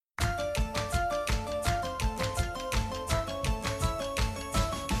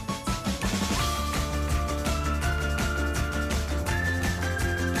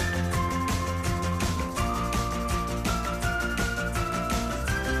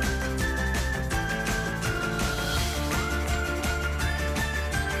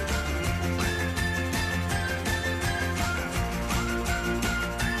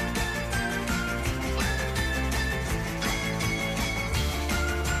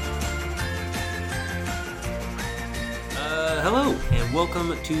Hello, and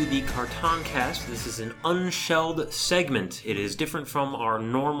welcome to the Cartoncast. This is an unshelled segment. It is different from our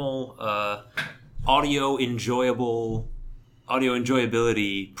normal audio enjoyability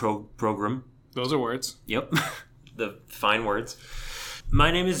program. Those are words. Yep, the fine words. My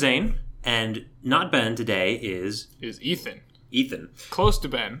name is Zane, and not Ben today is Ethan. Ethan. Close to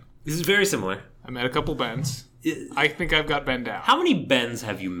Ben. This is very similar. I met a couple Bens. I think I've got Ben down. How many Bens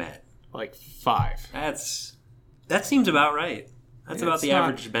have you met? Like 5. That seems about right. That's about the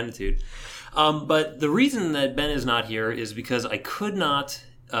average Benitude. But the reason that Ben is not here is because I could not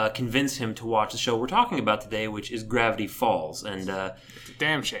convince him to watch the show we're talking about today, which is Gravity Falls. And it's a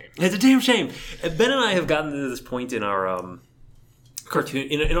damn shame. It's a damn shame. Ben and I have gotten to this point in our cartoon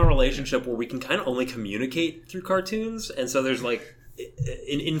in our relationship where we can kind of only communicate through cartoons, and so there's like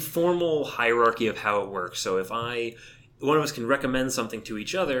an informal hierarchy of how it works. So if one of us can recommend something to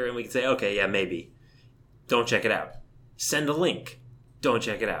each other, and we can say, okay, yeah, maybe. Don't check it out. Send a link. Don't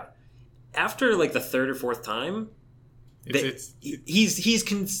check it out. After like the third or fourth time, he's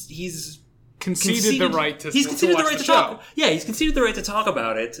conceded the right to talk. Yeah, he's conceded the right to talk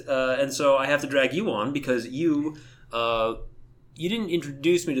about it, and so I have to drag you on because you didn't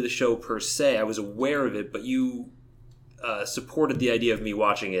introduce me to the show per se. I was aware of it, but you supported the idea of me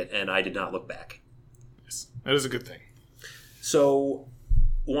watching it, and I did not look back. Yes, that is a good thing. So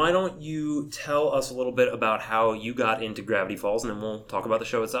why don't you tell us a little bit about how you got into Gravity Falls, and then we'll talk about the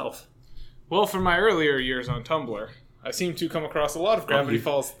show itself. Well, from my earlier years on Tumblr, I seem to come across a lot of Gravity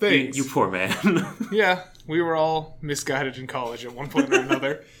Falls things. You poor man. Yeah, we were all misguided in college at one point or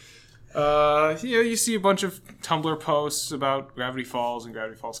another. You see a bunch of Tumblr posts about Gravity Falls and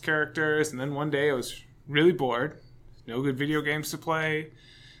Gravity Falls characters, and then one day I was really bored. No good video games to play.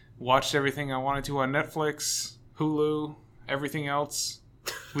 Watched everything I wanted to on Netflix, Hulu, everything else.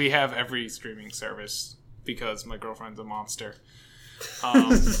 We have every streaming service because my girlfriend's a monster.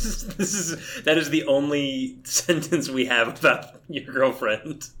 That is the only sentence we have about your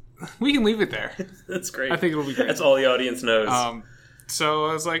girlfriend. We can leave it there. That's great. I think it'll be great. That's all the audience knows. So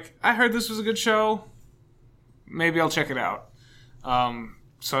I was like, I heard this was a good show. Maybe I'll check it out.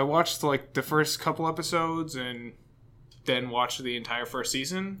 So I watched like the first couple episodes and then watched the entire first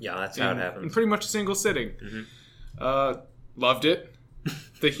season. Yeah, that's how it happens. In pretty much a single sitting. Mm-hmm. Loved it.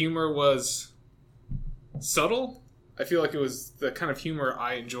 The humor was subtle. I feel like it was the kind of humor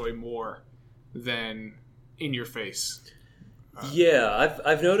I enjoy more than in your face. Yeah,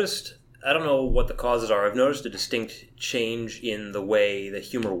 I've noticed, I don't know what the causes are, I've noticed a distinct change in the way the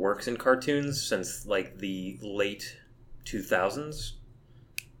humor works in cartoons since like the late 2000s.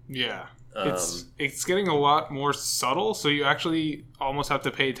 Yeah. It's getting a lot more subtle, so you actually almost have to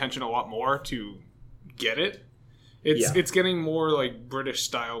pay attention a lot more to get it. It's getting more like British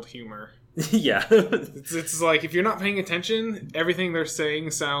styled humor. Yeah. it's like if you're not paying attention, everything they're saying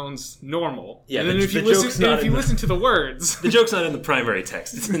sounds normal. Yeah, and then if you listen to the words, the joke's not in the primary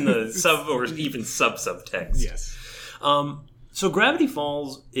text; it's in the sub or even subtext. Yes. So Gravity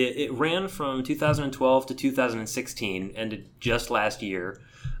Falls it ran from 2012 to 2016, ended just last year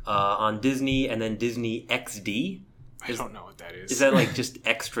on Disney and then Disney XD. I don't know what that is. Is that like just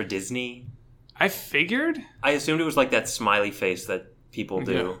extra Disney? I figured. I assumed it was like that smiley face that people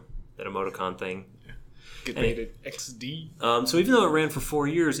do. Yeah. That emoticon thing. Yeah. Get rated XD. So even though it ran for 4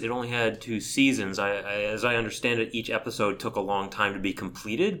 years, it only had 2 seasons. As I understand it, each episode took a long time to be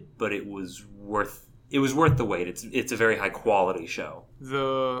completed, but it was worth the wait. It's a very high quality show.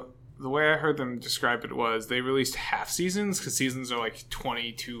 The way I heard them describe it was they released half seasons because seasons are like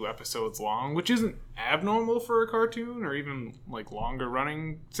 22 episodes long, which isn't abnormal for a cartoon or even like longer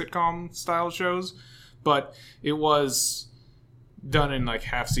running sitcom style shows, but it was done in like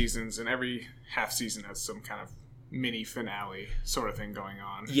half seasons, and every half season has some kind of mini finale sort of thing going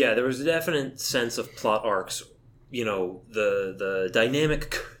on. Yeah, there was a definite sense of plot arcs. You know, the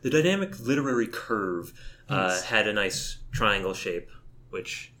dynamic literary curve had a nice triangle shape,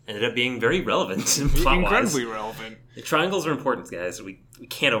 which ended up being very relevant plot-wise. Incredibly relevant. The triangles are important, guys. We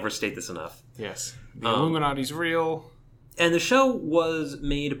can't overstate this enough. Yes. The Illuminati's real. And the show was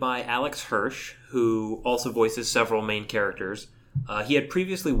made by Alex Hirsch, who also voices several main characters. He had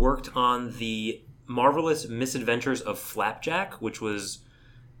previously worked on the Marvelous Misadventures of Flapjack, which was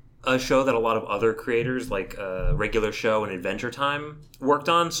a show that a lot of other creators, like Regular Show and Adventure Time, worked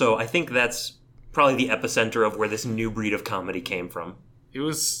on. So I think that's probably the epicenter of where this new breed of comedy came from.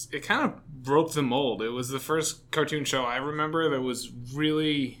 It kind of broke the mold. It was the first cartoon show I remember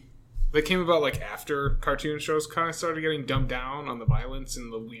that came about like after cartoon shows kind of started getting dumbed down on the violence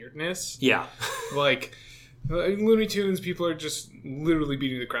and the weirdness. Yeah. Like In Looney Tunes, people are just literally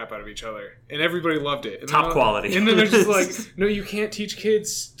beating the crap out of each other, and everybody loved it. And Top quality. And then they're just like, no, you can't teach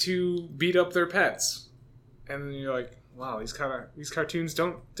kids to beat up their pets. And then you're like, wow, these cartoons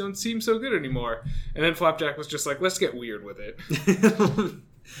don't seem so good anymore. And then Flapjack was just like, let's get weird with it.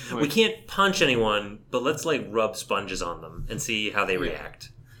 We can't punch anyone, but let's rub sponges on them and see how they react.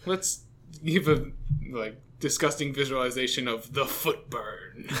 Let's give a disgusting visualization of the foot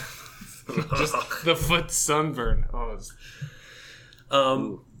burn. Just the foot sunburn.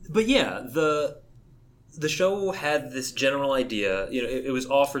 But yeah, the show had this general idea. It was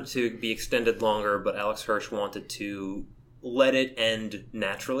offered to be extended longer, but Alex Hirsch wanted to let it end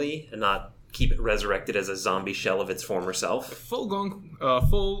naturally and not keep it resurrected as a zombie shell of its former self.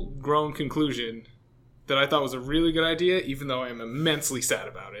 Full-grown conclusion that I thought was a really good idea, even though I am immensely sad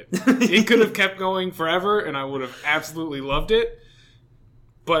about it. It could have kept going forever, and I would have absolutely loved it,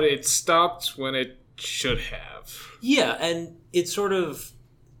 but it stopped when it should have. Yeah, and it shows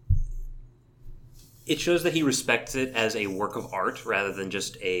that he respects it as a work of art rather than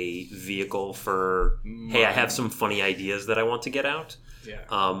just a vehicle for, hey, I have some funny ideas that I want to get out.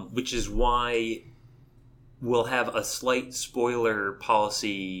 Yeah. Which is why we'll have a slight spoiler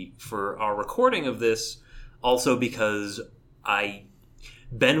policy for our recording of this, also because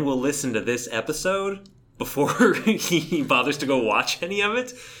Ben will listen to this episode before he bothers to go watch any of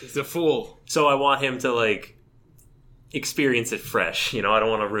it. He's a fool. So I want him to, experience it fresh. I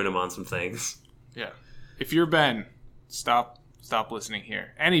don't want to ruin him on some things. Yeah. If you're Ben, stop listening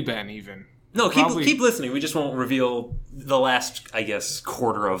here. Any Ben, even. No, keep listening. We just won't reveal the last, I guess,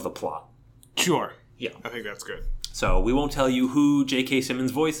 quarter of the plot. Sure. Yeah. I think that's good. So we won't tell you who J.K.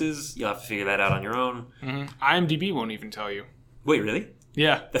 Simmons' voice is. You'll have to figure that out on your own. Mm-hmm. IMDb won't even tell you. Wait, really?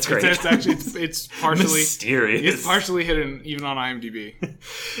 Yeah. That's great. It's actually, it's partially... mysterious. It's partially hidden even on IMDb.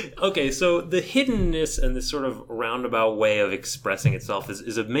 Okay, so the hiddenness and this sort of roundabout way of expressing itself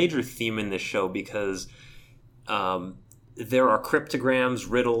is a major theme in this show because... there are cryptograms,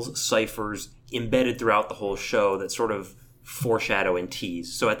 riddles, ciphers embedded throughout the whole show that sort of foreshadow and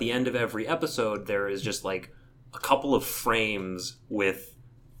tease. So at the end of every episode, there is just a couple of frames with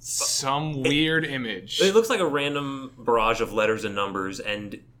some weird image. It looks like a random barrage of letters and numbers,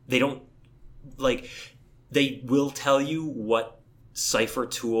 and they don't they will tell you what cipher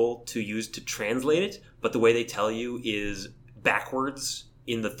tool to use to translate it, but the way they tell you is backwards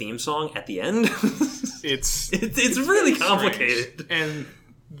in the theme song at the end. It's really complicated. And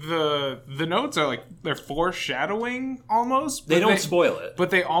the notes are they're foreshadowing almost. They don't spoil it. But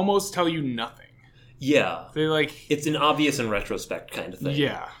they almost tell you nothing. Yeah. They it's an obvious in retrospect kind of thing.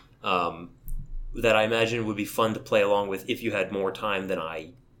 Yeah. That I imagine would be fun to play along with if you had more time than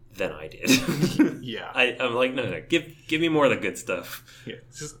I did. Yeah. I'm no. Give me more of the good stuff. Yeah.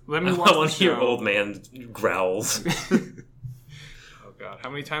 Just let me watch I want to hear old man growls. God,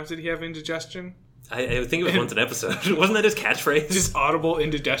 how many times did he have indigestion? I think it was once an episode. Wasn't that his catchphrase? Just audible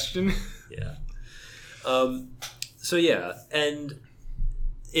indigestion? Yeah. So yeah, and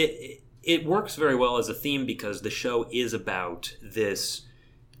it works very well as a theme because the show is about this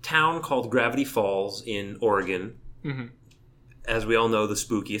town called Gravity Falls in Oregon. Mm-hmm. As we all know, the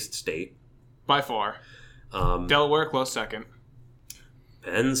spookiest state. By far. Delaware, close second.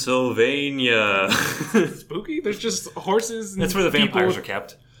 Pennsylvania. Spooky? There's just horses and that's where the vampires are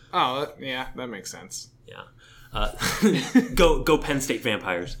kept. Oh, yeah, that makes sense. Yeah. Go Penn State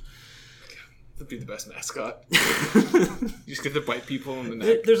Vampires. That'd be the best mascot. You just get to bite people in the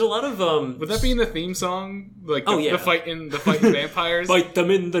neck. There's a lot of would that be in the theme song? The fight in vampires? Bite them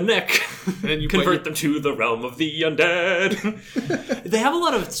in the neck. And then you convert them to the realm of the undead. They have a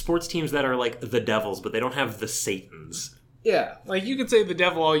lot of sports teams that are like the Devils, but they don't have the Satans. Yeah, you can say the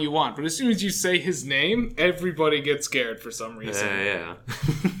devil all you want, but as soon as you say his name, everybody gets scared for some reason. Yeah.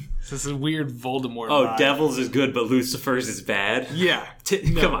 This is a weird Voldemort vibe. Devils is good, but Lucifer's is bad? Yeah.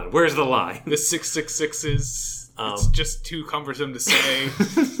 Come on, where's the line? The 666s, it's just too cumbersome to say.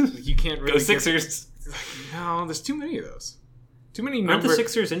 You can't really... Go Sixers! No, there's too many of those. Too many Aren't the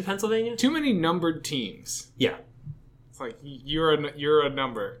Sixers in Pennsylvania? Too many numbered teams. Yeah. It's you're a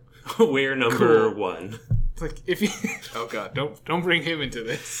number. We're number one. If you... Oh god, don't bring him into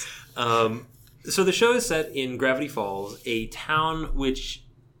this. So the show is set in Gravity Falls, a town which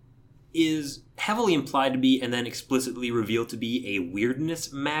is heavily implied to be and then explicitly revealed to be a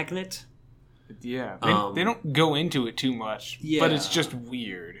weirdness magnet. Yeah, they don't go into it too much, but it's just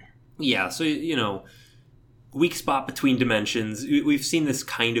weird. Yeah, so, weak spot between dimensions. We've seen this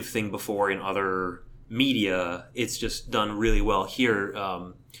kind of thing before in other media. It's just done really well here.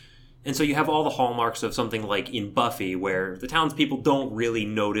 And so you have all the hallmarks of something like in Buffy, where the townspeople don't really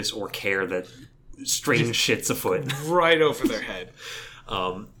notice or care that strange shit's afoot. Right over their head.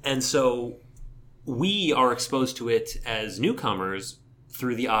 And so we are exposed to it as newcomers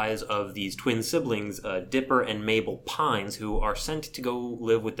through the eyes of these twin siblings, Dipper and Mabel Pines, who are sent to go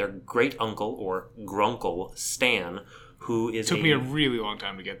live with their great uncle, or grunkle, Stan, who is Took me a really long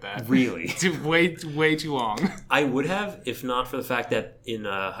time to get that. Really? way too long. I would have, if not for the fact that in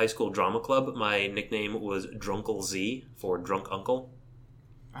high school drama club, my nickname was Drunkle Z, for drunk uncle.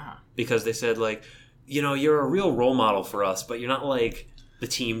 Ah. Because they said, like, you're a real role model for us, but you're not, like, the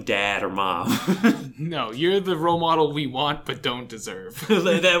team dad or mom. No, you're the role model we want but don't deserve.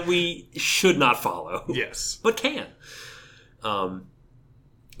 That we should not follow. Yes. But can.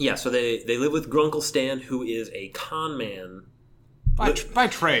 Yeah, so they live with Grunkle Stan, who is a con man. By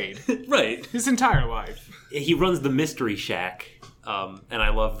trade. Right. His entire life. He runs the Mystery Shack. And I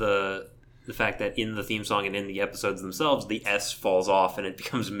love the fact that in the theme song and in the episodes themselves, the S falls off and it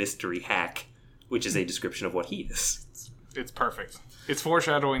becomes Mystery Hack, which is a description of what he is. It's perfect. It's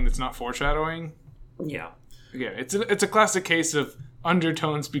foreshadowing that's not foreshadowing. Yeah. Yeah, it's a classic case of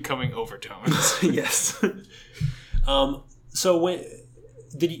undertones becoming overtones. Yes. So when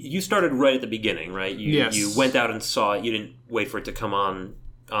you started right at the beginning, right? Yes. You went out and saw it. You didn't wait for it to come on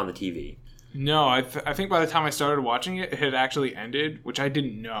the TV. No, I think by the time I started watching it, it had actually ended, which I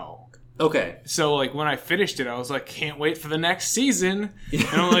didn't know. Okay. So, like, when I finished it, I was like, can't wait for the next season. And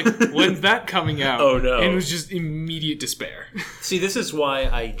I'm like, when's that coming out? Oh, no. And it was just immediate despair. See, this is why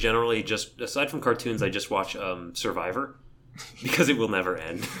I generally aside from cartoons, I just watch Survivor. Because it will never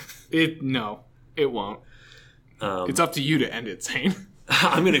end. No, it won't. It's up to you to end it, Zane.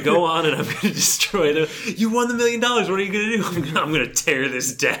 I'm going to go on and I'm going to destroy it. You won the $1 million. What are you going to do? I'm going to tear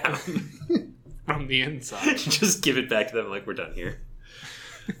this down. From the inside. Just give it back to them like we're done here.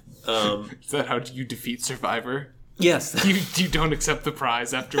 Is that how you defeat Survivor? Yes. You don't accept the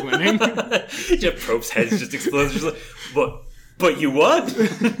prize after winning? Jeff Probst's head just explodes. Just like, but you won.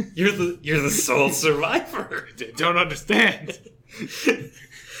 You're the sole survivor. Don't understand.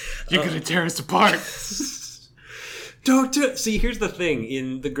 You're gonna tear us apart. Don't do it. See, here's the thing: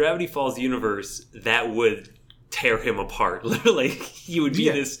 in the Gravity Falls universe, that would tear him apart. Literally, he would be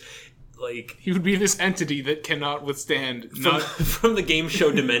this. Like, he would be this entity that cannot withstand from the game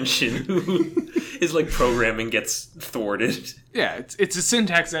show dimension, who his like programming gets thwarted. Yeah, it's a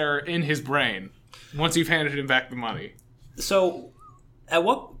syntax error in his brain. Once you've handed him back the money. So, at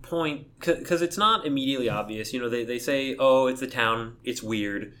what point? Because it's not immediately obvious. They say, "Oh, it's the town. It's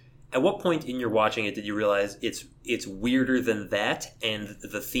weird." At what point in your watching it did you realize it's weirder than that, and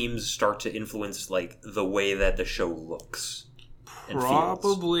the themes start to influence like the way that the show looks?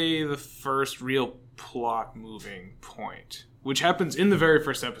 Probably the first real plot moving point, which happens in the very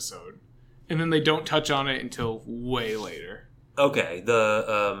first episode, and then they don't touch on it until way later. Okay,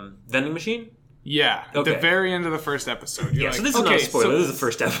 the vending machine? Yeah, at the very end of the first episode. You're so this is not a spoiler, this is the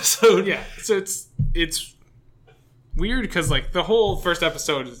first episode. Yeah, so it's weird because like the whole first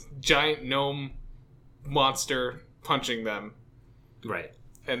episode is giant gnome monster punching them. Right.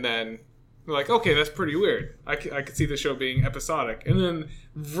 And then we're like, okay, that's pretty weird. I could see the show being episodic. And then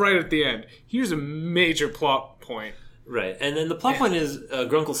right at the end, here's a major plot point. Right. And then the plot point is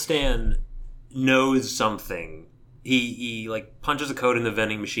Grunkle Stan knows something. He like punches a code in the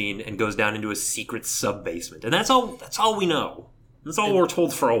vending machine and goes down into a secret sub-basement. And that's all we know. That's all we're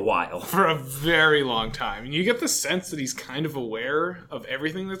told for a while. For a very long time. And you get the sense that he's kind of aware of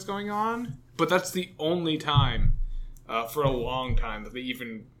everything that's going on. But that's the only time for a long time that they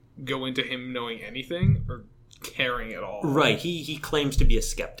even go into him knowing anything or caring at all. Right. He claims to be a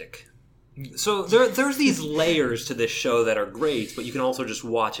skeptic. So there's these layers to this show that are great, but you can also just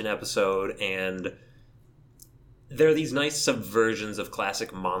watch an episode and there are these nice subversions of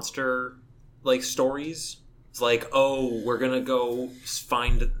classic monster like stories. It's like, oh, we're gonna go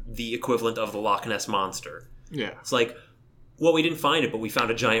find the equivalent of the Loch Ness Monster. Yeah. It's like, well, we didn't find it, but we found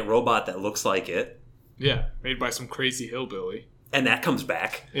a giant robot that looks like it. Yeah, made by some crazy hillbilly. And that comes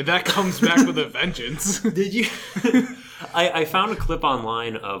back. And that comes back with a vengeance. Did you? I found a clip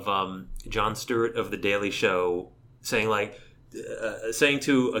online of Jon Stewart of The Daily Show saying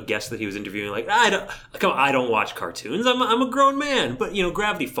to a guest that he was interviewing, like, I don't watch cartoons. I'm a grown man, but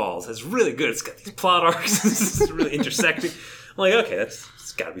Gravity Falls is really good. It's got these plot arcs. It's really intersecting. I'm like, okay,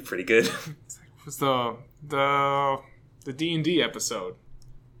 it's got to be pretty good. It was the D&D episode.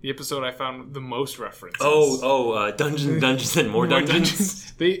 The episode I found the most references. Dungeons and more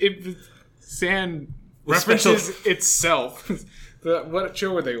dungeons. Sand references itself. What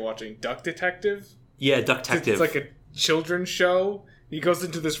show were they watching? Duck Detective? Yeah, Duck Detective. It's like a children's show, He goes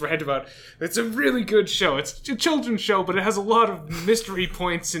into this rant about, it's a really good show. It's a children's show, but it has a lot of mystery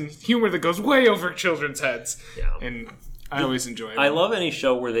points and humor that goes way over children's heads. Yeah. And I always enjoy it. I love any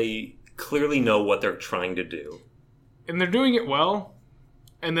show where they clearly know what they're trying to do. And they're doing it well,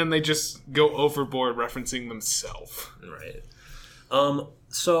 and then they just go overboard referencing themselves. Right.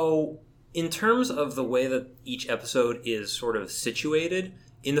 So, in terms of the way that each episode is sort of situated,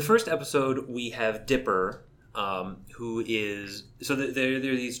 in the first episode, we have Dipper, who is... So they're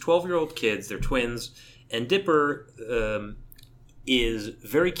these 12-year-old kids, they're twins, and Dipper is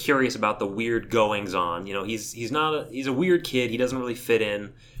very curious about the weird goings-on. You know, he's a weird kid, he doesn't really fit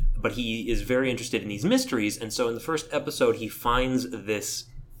in, but he is very interested in these mysteries, and so in the first episode, he finds this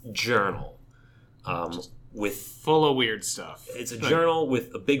journal with... Full of weird stuff. It's a journal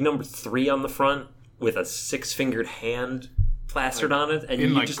with a big number 3 on the front, with a 6-fingered hand plastered on it, and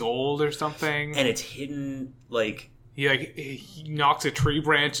in like gold or something, and it's hidden like he knocks a tree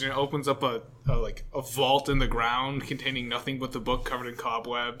branch and it opens up a vault in the ground containing nothing but the book covered in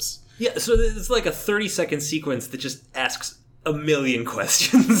cobwebs. Yeah, so it's like a 30-second sequence that just asks a million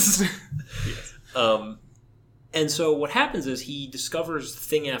questions. Yes. And so what happens is he discovers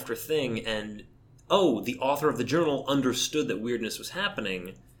thing after thing, and the author of the journal understood that weirdness was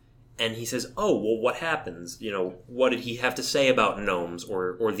happening. And he says, oh, well, what happens? You know, what did he have to say about gnomes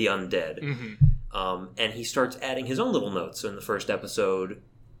or the undead? Mm-hmm. And he starts adding his own little notes. So in the first episode,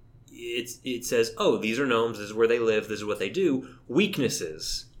 it says, oh, these are gnomes, this is where they live, this is what they do.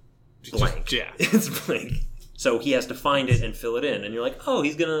 Weaknesses, blank. Yeah. It's blank. So he has to find it and fill it in. And you're like, oh,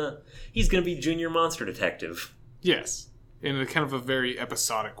 he's gonna be Junior Monster Detective. Yes. In a kind of a very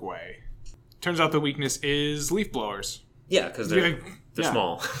episodic way. Turns out the weakness is leaf blowers. Yeah, because they're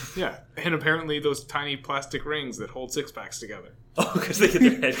small. Yeah, and apparently those tiny plastic rings that hold 6-packs together. Oh, because they get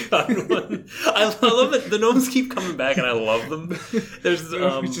their head caught in one. I love it. The gnomes keep coming back, and I love them. There's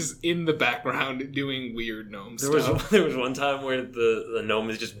just in the background doing weird gnome stuff. There was one time where the gnome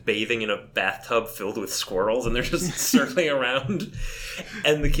is just bathing in a bathtub filled with squirrels, and they're just circling around.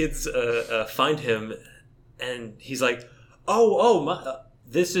 And the kids find him, and he's like, "Oh,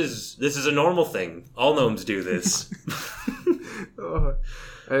 this is a normal thing. All gnomes do this."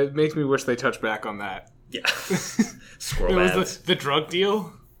 It makes me wish they touched back on that. Yeah. Squirrel ads. It was the drug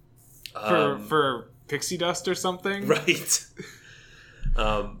deal for pixie dust or something. Right.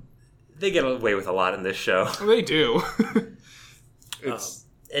 They get away with a lot in this show. They do.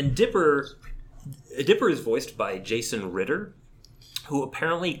 And Dipper is voiced by Jason Ritter, who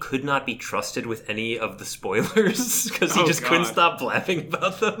apparently could not be trusted with any of the spoilers because he couldn't stop laughing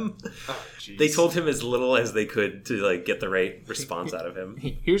about them. Oh, they told him as little as they could to get the right response out of him.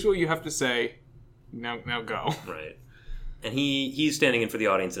 Here's what you have to say. Now go. Right. And he's standing in for the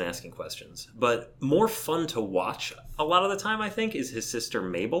audience and asking questions. But more fun to watch a lot of the time, I think, is his sister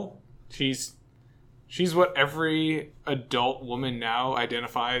Mabel. She's what every adult woman now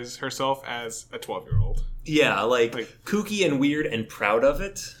identifies herself as a 12-year-old. Yeah, like kooky and weird and proud of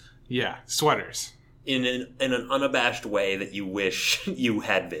it. Yeah, sweaters. In an unabashed way that you wish you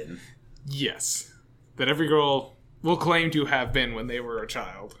had been. Yes. That every girl will claim to have been when they were a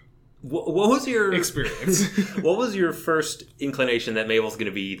child. What was your... experience? What was your first inclination that Mabel's going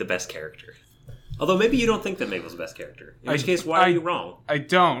to be the best character? Although maybe you don't think that Mabel's the best character. In which case, why are you wrong? I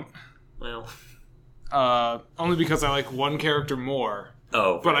don't. Well... only because I like one character more.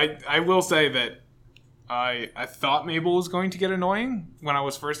 Oh. But I will say that I thought Mabel was going to get annoying when I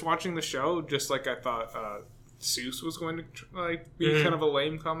was first watching the show, just like I thought Seuss was going to be kind of a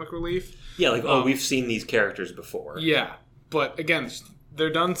lame comic relief. Yeah, we've seen these characters before. Yeah, but again, they're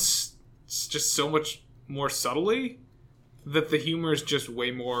done just so much more subtly that the humor is just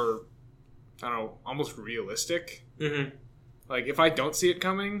way more, I don't know, almost realistic. Mm-hmm. Like, if I don't see it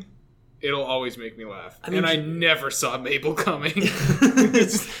coming, it'll always make me laugh. I never saw Mabel coming.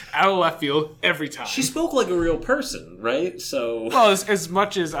 It's just out of left field every time. She spoke like a real person, right? So, well, as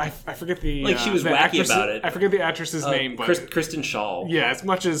much as I forget the she was wacky actress, about it. I forget the actress's name, but Kristen Shaw. Yeah, as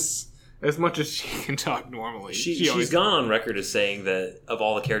much as she can talk normally, she's gone on record as saying that of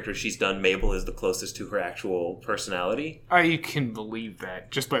all the characters she's done, Mabel is the closest to her actual personality. I can believe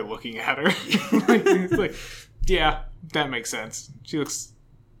that just by looking at her. Yeah, that makes sense. She looks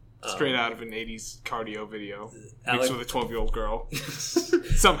straight out of an 80s cardio video. Mixed with a 12-year-old girl.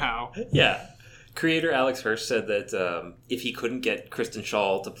 Somehow. Yeah. Creator Alex Hirsch said that if he couldn't get Kristen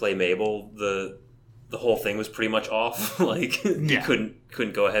Shaw to play Mabel, the whole thing was pretty much off. He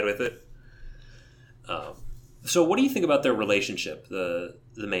couldn't go ahead with it. So what do you think about their relationship, the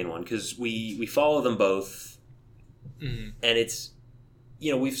main one? Because we follow them both, and it's,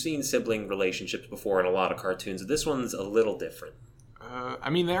 we've seen sibling relationships before in a lot of cartoons. This one's a little different. I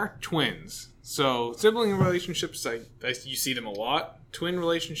mean, they are twins. So sibling relationships, you see them a lot. Twin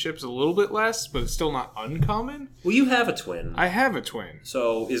relationships, a little bit less, but it's still not uncommon. Well, you have a twin. I have a twin.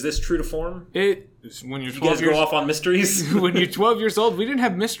 So is this true to form? When you're 12 you guys go off on mysteries? When you're 12 years old, we didn't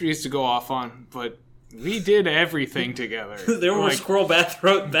have mysteries to go off on, but we did everything together. There were squirrel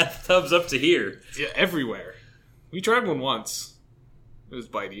bathtubs up to here. Yeah, everywhere. We tried one once. It was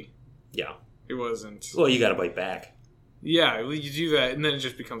bitey. Yeah. It wasn't. Well, you gotta bite back. Yeah, you do that, and then it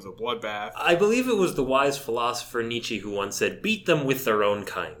just becomes a bloodbath. I believe it was the wise philosopher Nietzsche who once said, beat them with their own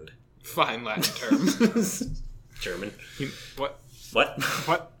kind. Fine Latin term. German. What? What?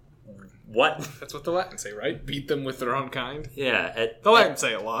 What? What? That's what the Latins say, right? Beat them with their own kind? Yeah. The Latins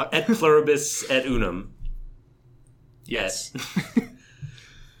say a lot. Et pluribus et unum. Yes.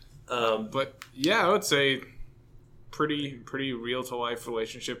 But, yeah, I would say pretty real-to-life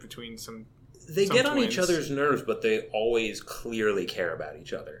relationship between some They some get on twins. each other's nerves, but they always clearly care about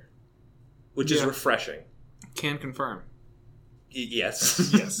each other. Which is refreshing. Can confirm.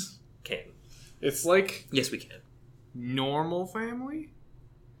 Yes. Yes. Can. It's like Yes, we can. normal family,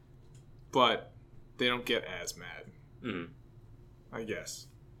 but they don't get as mad. I guess.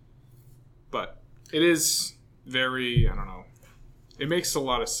 But it is very, I don't know. It makes a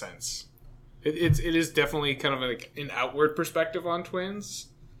lot of sense. It is definitely kind of like an outward perspective on twins,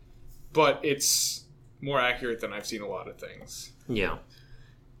 but it's more accurate than I've seen a lot of things. Yeah.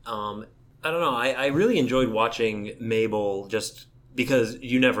 I don't know. I really enjoyed watching Mabel just because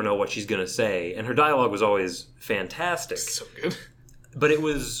you never know what she's going to say. And her dialogue was always fantastic. So good. But it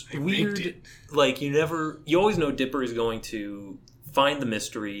was weird. Like, you always know Dipper is going to find the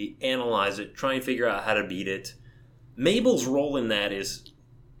mystery, analyze it, try and figure out how to beat it. Mabel's role in that is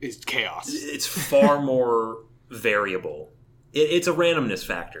chaos. It's far more variable. It's a randomness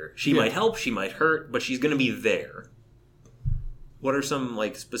factor. She might help, she might hurt, but she's going to be there. What are some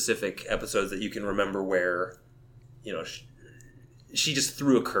specific episodes that you can remember where, she just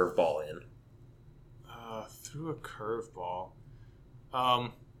threw a curveball in? Threw a curveball.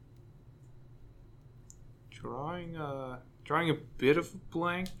 Drawing a bit of a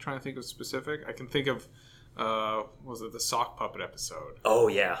blank. Trying to think of specific. I can think of. Was it the sock puppet episode? Oh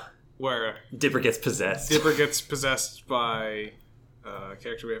yeah, where Dipper gets possessed. Dipper gets possessed by a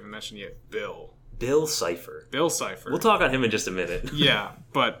character we haven't mentioned yet, Bill. Bill Cipher. We'll talk on him in just a minute. Yeah,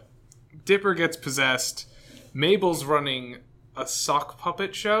 but Dipper gets possessed. Mabel's running a sock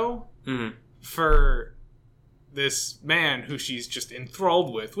puppet show for this man who she's just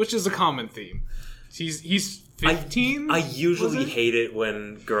enthralled with, which is a common theme. He's 15. I usually hate it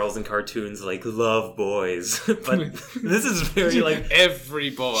when girls in cartoons love boys, but this is very every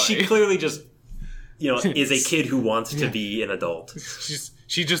boy. She clearly just is a kid who wants to be an adult.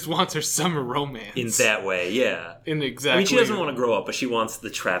 She just wants her summer romance in that way. Yeah, exactly. I mean, she doesn't want to grow up, but she wants the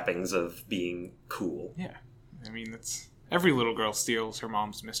trappings of being cool. Yeah, I mean, that's every little girl steals her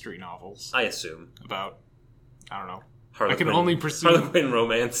mom's mystery novels. I assume about. I don't know. Harlequin, I can only pursue Harlequin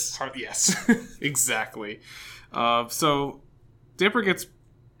romance. Yes, exactly. So Dipper gets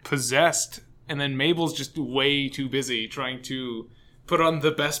possessed, and then Mabel's just way too busy trying to put on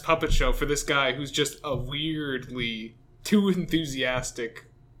the best puppet show for this guy who's just a weirdly too enthusiastic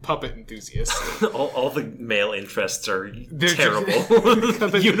puppet enthusiast. all the male interests are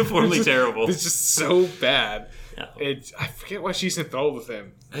terrible. Uniformly terrible. It's just so bad. Yeah. I forget why she's enthralled with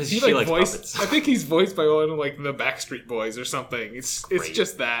him. She likes puppets. I think he's voiced by one of the Backstreet Boys or something. It's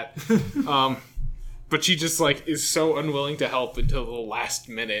just that. But she just is so unwilling to help until the last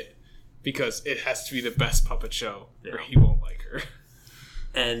minute because it has to be the best puppet show or he won't like her.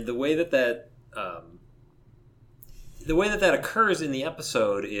 And the way that occurs in the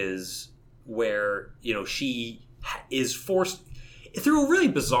episode is where she is forced through a really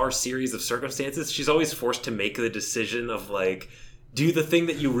bizarre series of circumstances. She's always forced to make the decision of do the thing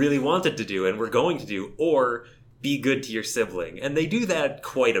that you really wanted to do and were going to do, or be good to your sibling. And they do that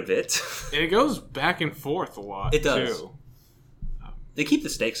quite a bit. And it goes back and forth a lot. It does. Too. They keep the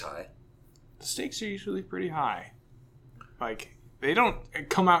stakes high. The stakes are usually pretty high. They don't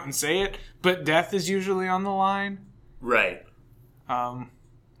come out and say it, but death is usually on the line. Right.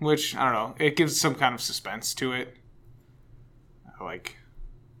 Which, I don't know, it gives some kind of suspense to it.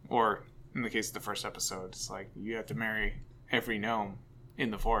 Or in the case of the first episode, it's you have to marry every gnome in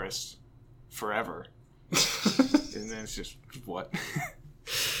the forest forever. And then it's just, what?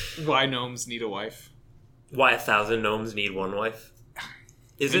 Why gnomes need a wife? Why 1,000 gnomes need one wife?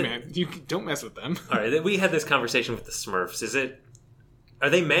 Man, you don't mess with them. All right, we had this conversation with the Smurfs. Are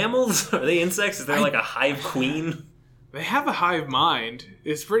they mammals? Are they insects? Is there a hive queen? They have a hive mind.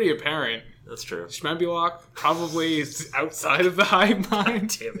 It's pretty apparent. That's true. Schmebulock probably is outside of the hive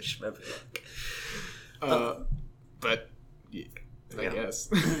mind. Damn it, Schmebulock. But yeah, I guess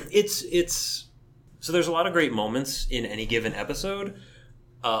it's so there's a lot of great moments in any given episode.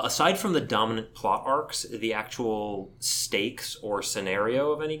 Aside from the dominant plot arcs, the actual stakes or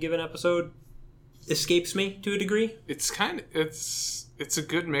scenario of any given episode escapes me to a degree. It's a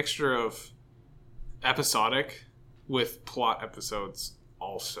good mixture of episodic with plot episodes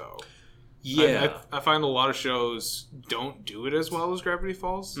also. Yeah. I find a lot of shows don't do it as well as Gravity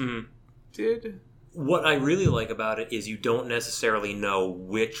Falls did. What I really like about it is you don't necessarily know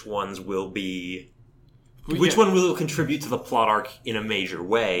which ones will be... Which one will contribute to the plot arc in a major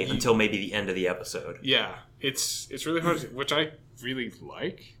way until maybe the end of the episode. Yeah. It's really hard to... Which I really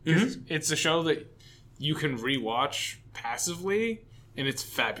like. It's a show that you can rewatch passively, and it's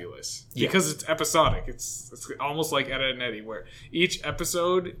fabulous. Because it's episodic. It's almost like Ed, and Eddie, where each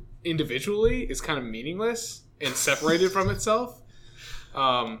episode individually is kind of meaningless and separated from itself.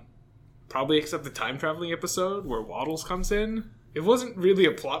 Probably except the time traveling episode where Waddles comes in. It wasn't really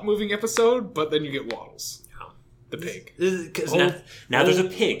a plot moving episode, but then you get Waddles, the pig. Because now there's a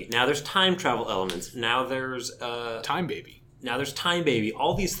pig. Now there's time travel elements. Now there's Time Baby. Now there's Time Baby.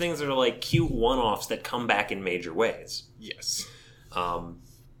 All these things that are like cute one-offs that come back in major ways. Yes.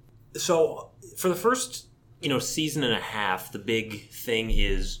 So for the first season and a half, the big thing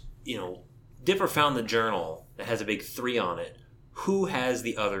is Dipper found the journal that has a big 3 on it. Who has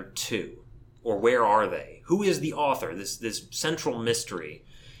the other 2? Or where are they? Who is the author? This central mystery.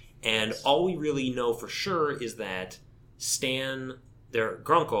 And all we really know for sure is that Stan, their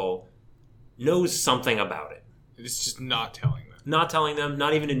grunkle, knows something about it. It's just not telling them. Not telling them,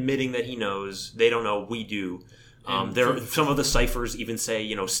 not even admitting that he knows. They don't know, we do. Some of the ciphers even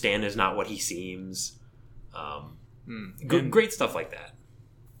say, Stan is not what he seems. Great stuff like that.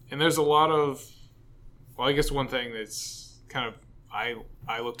 And there's a lot of... Well, I guess one thing that's kind of...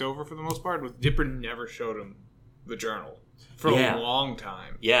 I looked over for the most part was Dipper never showed him the journal for a long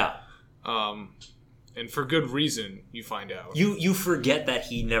time. Yeah. And for good reason, you find out. You forget that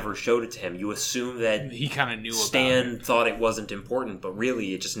he never showed it to him. You assume that he kind of knew about it. Stan thought it wasn't important, but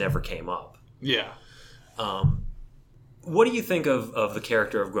really it just never came up. Yeah. What do you think of the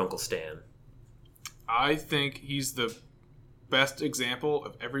character of Grunkle Stan? I think he's the best example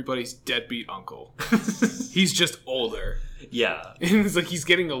of everybody's deadbeat uncle. He's just older. Yeah. And it's like he's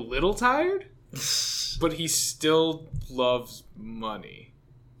getting a little tired, but he still loves money.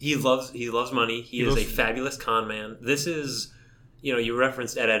 He loves money. He is a fabulous con man. This is, you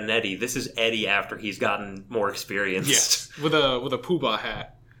referenced Ed, and Eddie. This is Eddie after he's gotten more experience. Yes, with a Poobah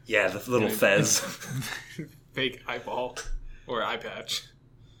hat. Yeah, the little fez. Fake eyeball or eye patch.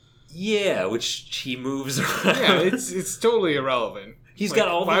 Yeah, which he moves around. Yeah, it's totally irrelevant. He's got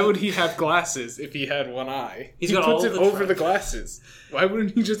all. Why would he have glasses if he had one eye? He puts it over the glasses. Why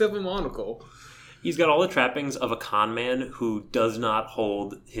wouldn't he just have a monocle? He's got all the trappings of a con man who does not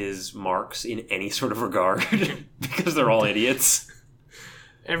hold his marks in any sort of regard because they're all idiots.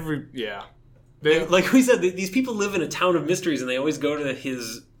 Like we said, these people live in a town of mysteries, and they always go to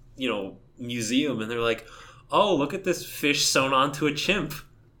his museum, and they're like, "Oh, look at this fish sewn onto a chimp.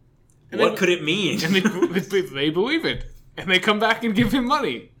 What could it mean?" And they believe it. And they come back and give him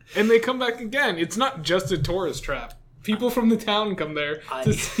money. And they come back again. It's not just a tourist trap. People from the town come there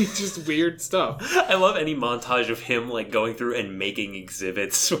to see just weird stuff. I love any montage of him going through and making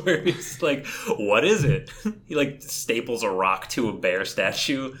exhibits where he's like, what is it? He staples a rock to a bear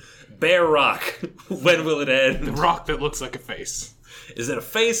statue. Bear rock. When will it end? The rock that looks like a face. Is it a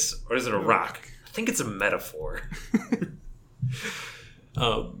face or is it a rock? I think it's a metaphor.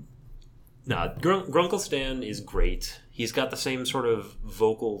 Grunkle Stan is great. He's got the same sort of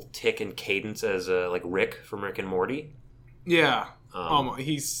vocal tick and cadence as Rick from Rick and Morty. Yeah,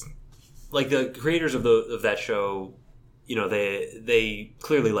 he's like the creators of that show. They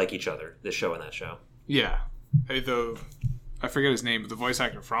clearly like each other. This show and that show. Yeah, I forget his name, but the voice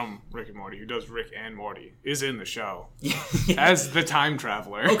actor from Rick and Morty, who does Rick and Morty, is in the show as the time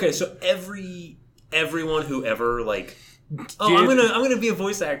traveler. Okay, so everyone who ever I'm gonna be a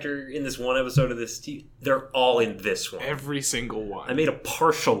voice actor in this one episode of this TV. They're all in this one. Every single one. I made a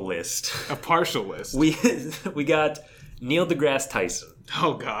partial list. A partial list. We got Neil deGrasse Tyson.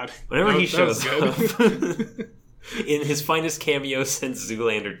 Oh God! Whenever he shows up in his finest cameo since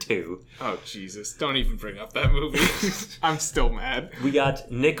Zoolander 2. Oh Jesus! Don't even bring up that movie. I'm still mad. We got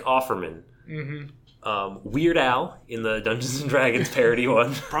Nick Offerman. Mm-hmm. Weird Al in the Dungeons and Dragons parody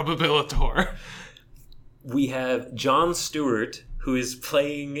one. Probabilitor. We have Jon Stewart, who is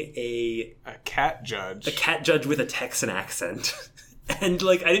playing a cat judge. A cat judge with a Texan accent. And,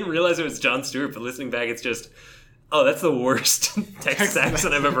 like, I didn't realize it was Jon Stewart, but listening back, it's just, oh, that's the worst Texas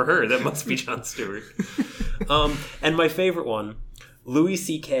accent I've ever heard. That must be Jon Stewart. And my favorite one, Louis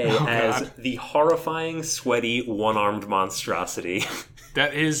C.K. as the horrifying, sweaty, one-armed monstrosity.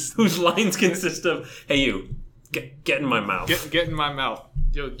 That is... whose lines consist of, hey, you, get in my mouth. Get in my mouth.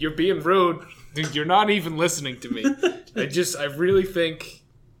 You're being rude. You're not even listening to me. I really think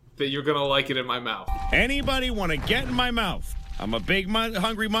that you're going to like it in my mouth. Anybody want to get in my mouth? I'm a big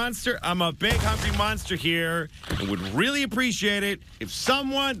hungry monster. I'm a big hungry monster here and would really appreciate it if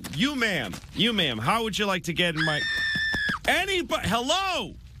someone, you ma'am, how would you like to get in my... Anybody,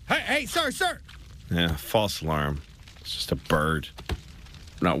 hello? Hey, sir. Yeah, false alarm. It's just a bird.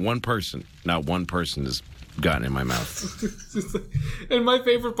 Not one person has gotten in my mouth. And my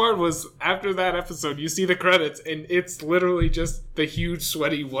favorite part was after that episode, you see the credits, and it's literally just the huge,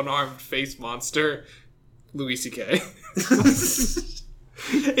 sweaty, one-armed face monster, Louis C.K.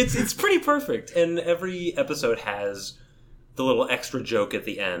 It's pretty perfect, and every episode has the little extra joke at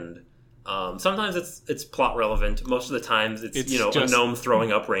the end. Sometimes it's plot relevant. Most of the times it's a gnome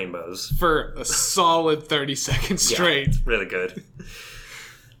throwing up rainbows for a solid 30 seconds straight. Yeah, it's really good.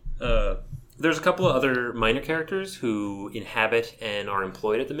 There's a couple of other minor characters who inhabit and are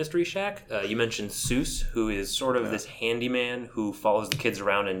employed at the Mystery Shack. You mentioned Seuss, who is sort of this handyman who follows the kids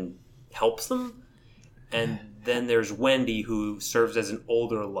around and helps them. And then there's Wendy, who serves as an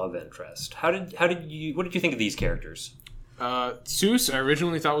older love interest. What did you think of these characters? Seuss, I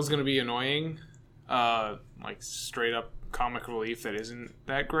originally thought was going to be annoying, like straight up comic relief that isn't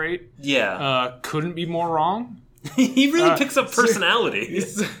that great. Yeah. Couldn't be more wrong. He really picks up personality.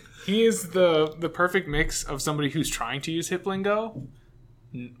 He is the perfect mix of somebody who's trying to use hip lingo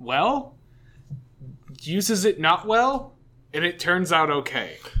well, uses it not well, and it turns out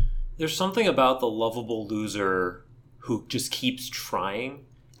okay. There's something about the lovable loser who just keeps trying,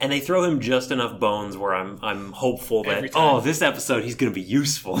 and they throw him just enough bones where I'm hopeful that this episode he's going to be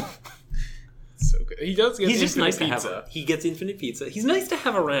useful. So good. He does get he's just nice pizza. To have. He gets infinite pizza. He's nice to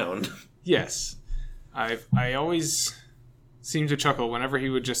have around. Yes, I always seem to chuckle whenever he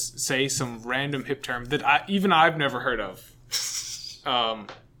would just say some random hip term that I've never heard of.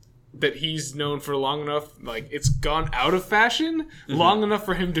 That he's known for long enough, like it's gone out of fashion long enough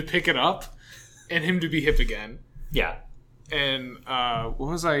for him to pick it up and him to be hip again. Yeah. And what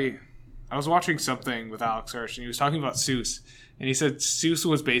was I was watching something with Alex Hirsch, and he was talking about Seuss, and he said Seuss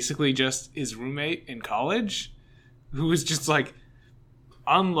was basically just his roommate in college, who was just like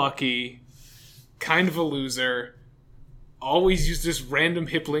unlucky, kind of a loser, always used this random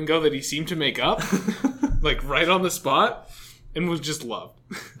hip lingo that he seemed to make up, like right on the spot, and was just loved.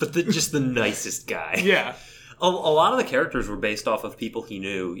 But just the nicest guy. Yeah. A lot of the characters were based off of people he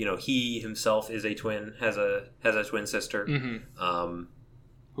knew. You know, he himself is a twin, has a twin sister. Mm-hmm.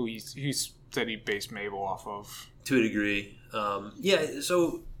 Who he said he based Mabel off of. To a degree. Yeah,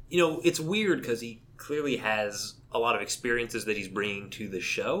 so, it's weird because he clearly has a lot of experiences that he's bringing to the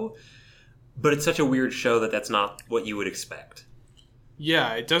show, but it's such a weird show that that's not what you would expect.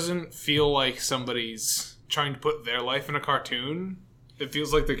 Yeah, it doesn't feel like somebody's trying to put their life in a cartoon. It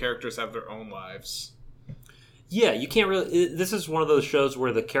feels like the characters have their own lives. Yeah, you can't really... This is one of those shows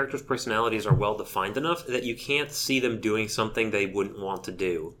where the characters' personalities are well-defined enough that you can't see them doing something they wouldn't want to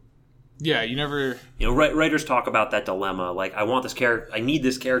do. Yeah, you never... writers talk about that dilemma. Like, I need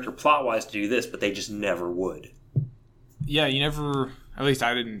this character plot-wise to do this, but they just never would. Yeah, you never... At least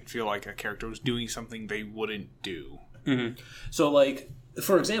I didn't feel like a character was doing something they wouldn't do. Mm-hmm. So, like,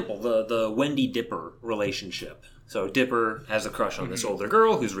 for example, the Wendy Dipper relationship. So Dipper has a crush on this older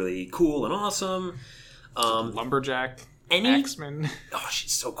girl who's really cool and awesome. Lumberjack, axeman. Oh,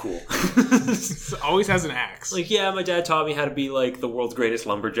 she's so cool. Always has an axe. Like, yeah, my dad taught me how to be like the world's greatest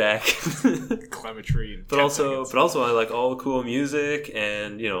lumberjack. Clementry. But also, I like all the cool music,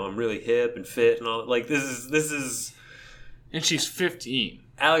 and I'm really hip and fit and all. Like, this is. And she's 15.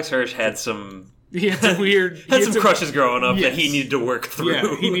 Alex Hirsch had some. He had some crushes growing up that he needed to work through.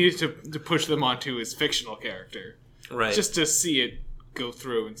 Yeah, he needed to push them onto his fictional character. Right. Just to see it go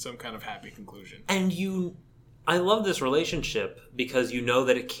through in some kind of happy conclusion. And I love this relationship because you know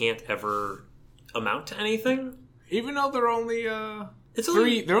that it can't ever amount to anything. Even though they're only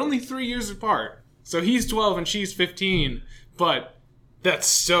they're only 3 years apart. So he's 12 and she's 15, but that's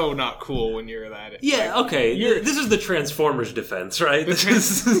so not cool when you're that age. Yeah, like, okay. This is the Transformers defense, right?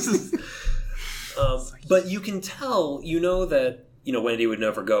 But you can tell, that, Wendy would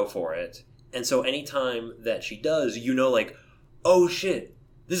never go for it. And so anytime that she does, like, oh shit,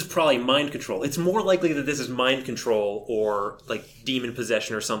 this is probably mind control. It's more likely that this is mind control or, like, demon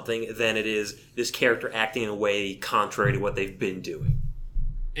possession or something than it is this character acting in a way contrary to what they've been doing.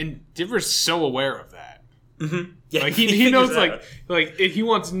 And Diver's so aware of that. Mm-hmm. Yeah, like he knows like he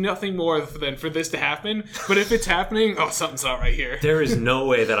wants nothing more than for this to happen. But if it's happening, something's not right here. There is no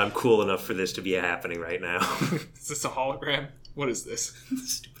way that I'm cool enough for this to be happening right now. Is this a hologram? What is this?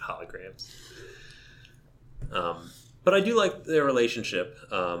 Stupid holograms. But I do like their relationship.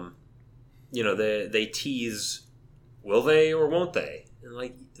 They tease, will they or won't they? And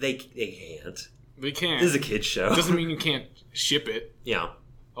like they can't. They can't. This is a kid's show. Doesn't mean you can't ship it. Yeah.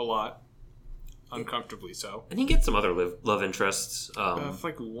 A lot. Uncomfortably so. And he gets some other love interests.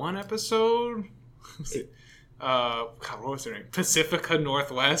 Like one episode. God, what was her name? Pacifica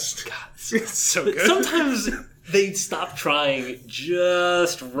Northwest. God, it's so good. Sometimes they stop trying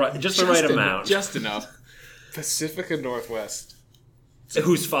just the right amount. Just enough. Pacifica Northwest.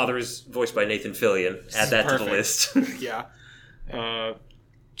 Whose father is voiced by Nathan Fillion. Add that to the list. Yeah.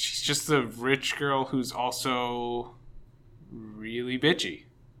 She's just a rich girl who's also really bitchy.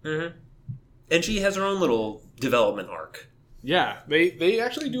 Mm-hmm. And she has her own little development arc. Yeah, they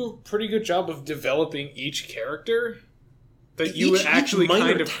actually do a pretty good job of developing each character. That you each actually minor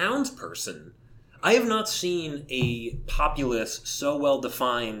kind of townsperson. I have not seen a populace so well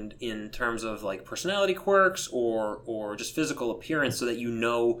defined in terms of like personality quirks or just physical appearance, so that you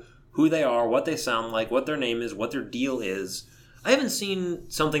know who they are, what they sound like, what their name is, what their deal is. I haven't seen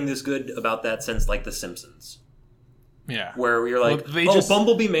something this good about that since like The Simpsons. Yeah. Where you're like,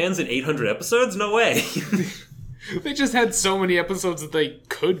 Bumblebee Man's in 800 episodes? No way. They just had so many episodes that they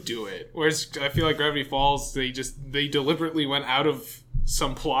could do it. Whereas I feel like Gravity Falls, they deliberately went out of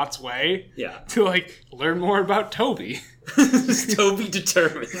some plot's way to like learn more about Toby. Toby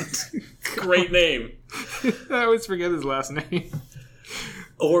Determined. Great name. I always forget his last name.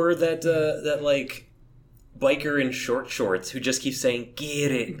 Or that like biker in short shorts who just keeps saying,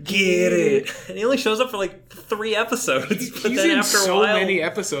 get it. And he only shows up for like 3 episoms. But He's then in after so a while, many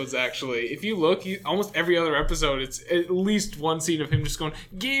episodes, actually. If you look, almost every other episode, it's at least one scene of him just going,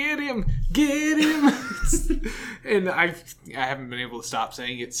 get him. And I haven't been able to stop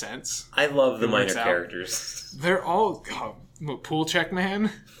saying it since. I love the minor characters. They're all... Pool check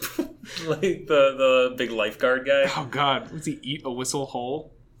man? Like the big lifeguard guy. Oh, God. Does he eat a whistle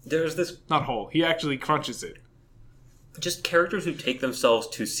whole? There's this... Not whole. He actually crunches it. Just characters who take themselves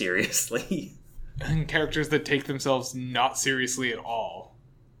too seriously. And characters that take themselves not seriously at all.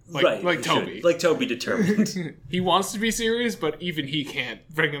 Like Toby. Should. Like Toby Determined. He wants to be serious, but even he can't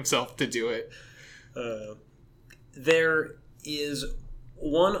bring himself to do it. There is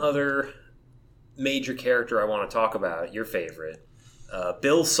one other major character I want to talk about, your favorite.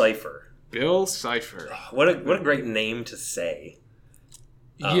 Bill Cipher. Bill Cipher. What a great name to say.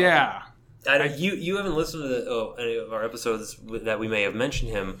 Yeah. You haven't listened to any of our episodes that we may have mentioned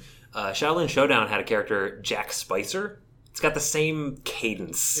him. Shaolin Showdown had a character, Jack Spicer. It's got the same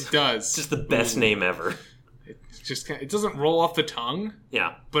cadence. It does. It's just the best name ever. It doesn't roll off the tongue.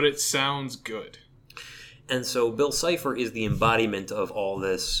 Yeah. But it sounds good. And so Bill Cipher is the embodiment of all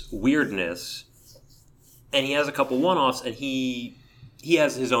this weirdness. And he has a couple one-offs, and he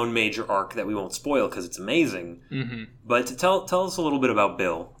has his own major arc that we won't spoil because it's amazing. Mm-hmm. But tell us a little bit about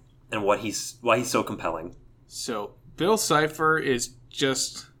Bill and why he's so compelling. So Bill Cipher is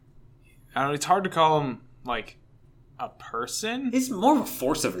just, I don't know, it's hard to call him like a person. He's more of a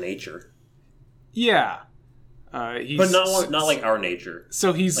force of nature. Yeah. But not like our nature.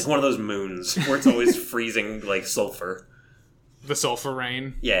 So he's like one of those moons where it's always freezing like sulfur. The sulfur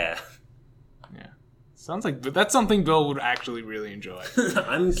rain. Yeah. Sounds like that's something Bill would actually really enjoy.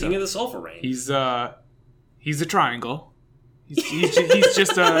 I'm king of the sulfur rain. He's a triangle. He's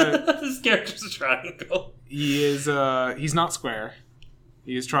just a... This character's a triangle. He is, he's not square.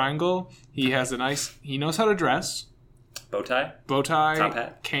 He is triangle. He has he knows how to dress. Bow tie. Top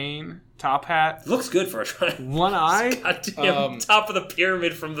hat. Cane. Top hat. Looks good for a triangle. One eye. Goddamn, top of the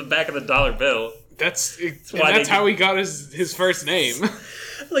pyramid from the back of the dollar bill. That's how he got his first name.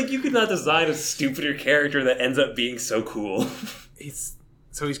 Like, you could not design a stupider character that ends up being so cool. He's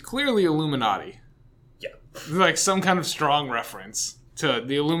clearly Illuminati. Yeah. Like some kind of strong reference to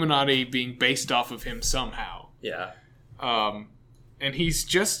the Illuminati being based off of him somehow. Yeah. And he's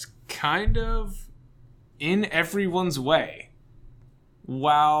just kind of in everyone's way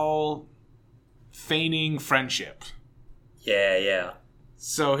while feigning friendship. Yeah.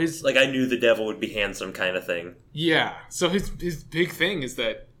 So his... Like, I knew the devil would be handsome kind of thing. Yeah. So his big thing is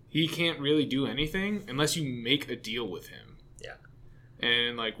that he can't really do anything unless you make a deal with him. Yeah.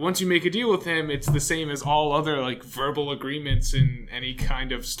 And, like, once you make a deal with him, it's the same as all other, like, verbal agreements in any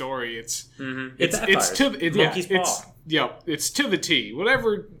kind of story. It's to the T.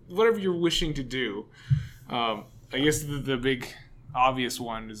 Whatever you're wishing to do. I guess the big obvious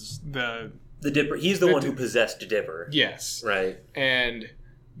one is the Dipper. He's the one who possessed Dipper. Yes. Right. And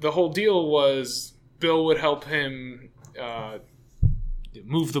the whole deal was Bill would help him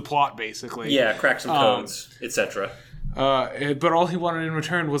move the plot, basically. Yeah, crack some codes, etc. But all he wanted in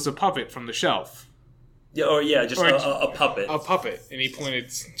return was a puppet from the shelf. Yeah, a puppet. A puppet. And he pointed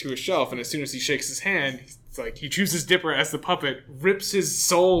to a shelf, and as soon as he shakes his hand, it's like he chooses Dipper as the puppet, rips his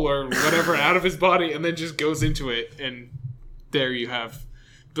soul or whatever out of his body, and then just goes into it. And there you have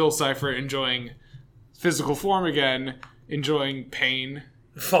Bill Cipher enjoying physical form again, enjoying pain.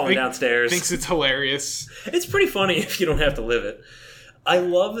 Falling downstairs. Thinks it's hilarious. It's pretty funny if you don't have to live it. I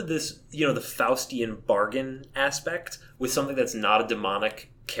love this, the Faustian bargain aspect with something that's not a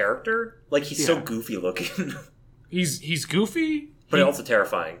demonic character. Like, he's so goofy looking. He's goofy, but also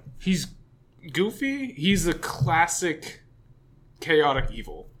terrifying. He's goofy. He's a classic chaotic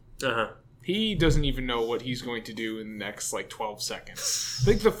evil. Uh-huh. He doesn't even know what he's going to do in the next, 12 seconds. I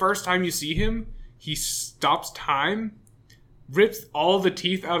think the first time you see him, he stops time, rips all the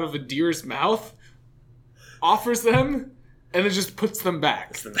teeth out of a deer's mouth, offers them, and then just puts them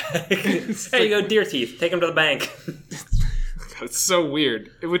back. There you go, deer teeth. Take them to the bank. It's so weird.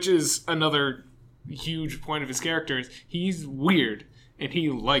 Which is another huge point of his character. Is he's weird, and he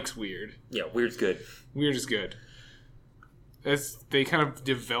likes weird. Yeah, weird's good. Weird is good. As they kind of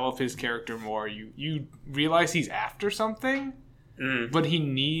develop his character more, you realize he's after something, but he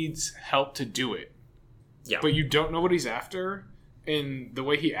needs help to do it. Yeah. But you don't know what he's after, and the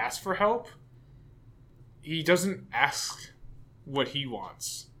way he asks for help, he doesn't ask what he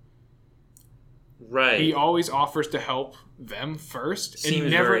wants. Right. He always offers to help them first, Seems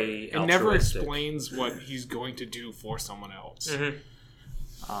and very never altruistic. explains what he's going to do for someone else. Mm-hmm.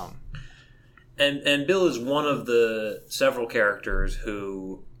 And Bill is one of the several characters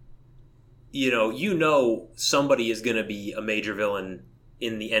who, somebody is going to be a major villain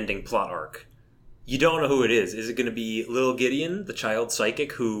in the ending plot arc. You don't know who it is. Is it going to be Little Gideon, the child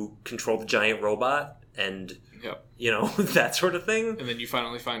psychic who controlled the giant robot, and that sort of thing? And then you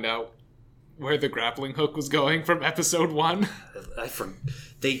finally find out where the grappling hook was going from episode 1.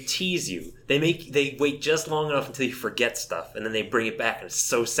 They tease you. They wait just long enough until you forget stuff, and then they bring it back, and it's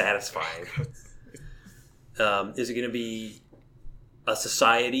so satisfying. Is it going to be a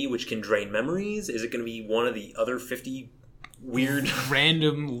society which can drain memories? Is it going to be one of the other 50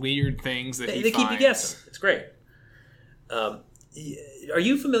 random weird things that they keep you guessing? It's great. Are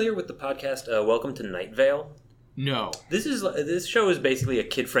you familiar with the podcast Welcome to Night Vale? No. This show is basically a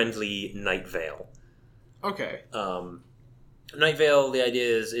kid-friendly Night Vale. Okay. Night Vale, the idea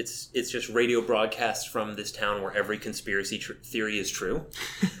is it's just radio broadcasts from this town where every conspiracy theory is true.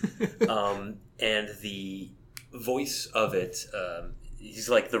 And the voice of it, he's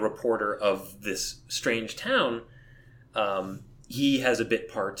like the reporter of this strange town. He has a bit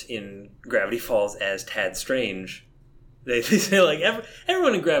part in Gravity Falls as Tad Strange. They say,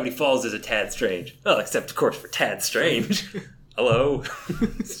 everyone in Gravity Falls is a Tad Strange. Well, except, of course, for Tad Strange. Hello.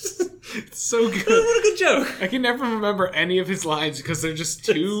 It's so good. What a good joke. I can never remember any of his lines because they're just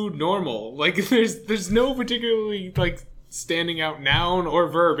too normal. There's no particularly, standing out noun or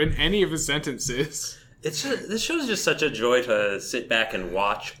verb in any of his sentences. This show is just such a joy to sit back and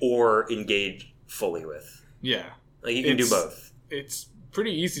watch or engage fully with. Yeah. You can do both. It's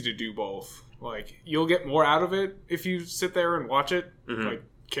pretty easy to do both. You'll get more out of it if you sit there and watch it,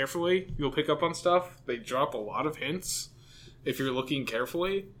 carefully. You'll pick up on stuff. They drop a lot of hints if you're looking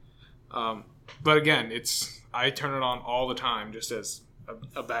carefully. But again, I turn it on all the time just as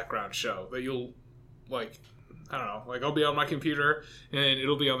a background show that you'll, I don't know, I'll be on my computer and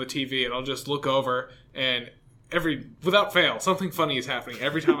it'll be on the TV and I'll just look over and without fail, something funny is happening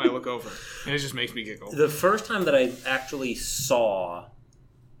every time I look over. And it just makes me giggle. The first time that I actually saw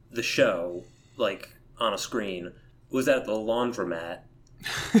the show, on a screen, was at the laundromat.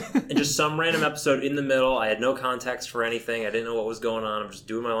 And just some random episode in the middle. I had no context for anything. I didn't know what was going on. I'm just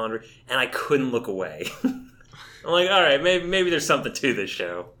doing my laundry. And I couldn't look away. I'm like, all right, maybe there's something to this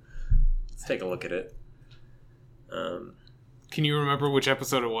show. Let's take a look at it. Can you remember which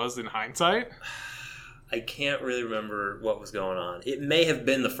episode it was in hindsight? I can't really remember what was going on. It may have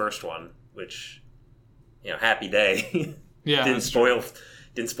been the first one, which, happy day. Yeah, didn't spoil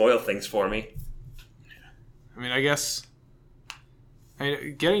things for me. I mean, I guess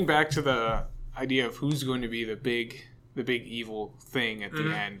getting back to the idea of who's going to be the big evil thing at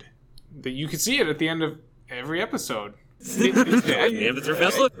the end, that you can see it at the end of every episode. It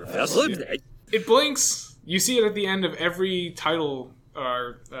blinks. You see it at the end of every title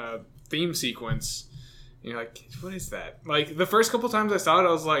or theme sequence. You're like, what is that? The first couple times I saw it,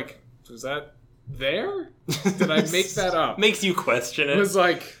 I was like, was that there? Did I make that up? Makes you question it. It was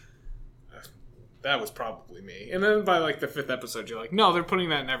like, that was probably me. And then by like the 5th episode, you're like, no, they're putting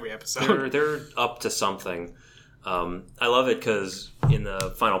that in every episode. They're up to something. I love it because in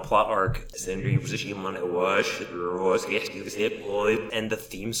the final plot arc, and the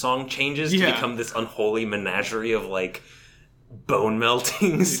theme song changes to become this unholy menagerie of like bone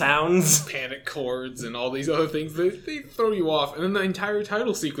melting sounds, panic chords, and all these other things. They throw you off, and then the entire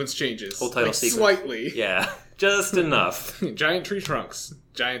title sequence changes. Whole title sequence, slightly, yeah, just enough. Giant tree trunks,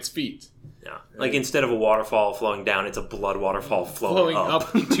 giant's feet. Yeah, like instead of a waterfall flowing down, it's a blood waterfall flowing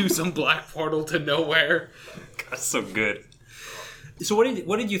up into some black portal to nowhere. That's so good. So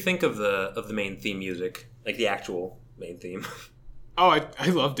what did you think of the main theme music, like the actual main theme? Oh, I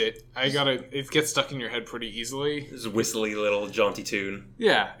loved it. It gets stuck in your head pretty easily. This whistly little jaunty tune.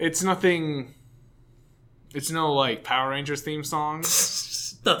 Yeah, it's nothing. It's no like Power Rangers theme song.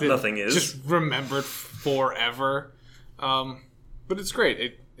 Nothing is just remembered forever. But it's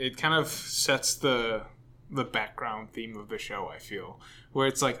great. It kind of sets the background theme of the show, I feel, where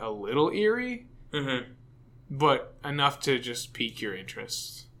it's like a little eerie, but enough to just pique your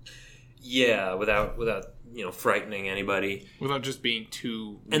interest. Yeah, without frightening anybody, without just being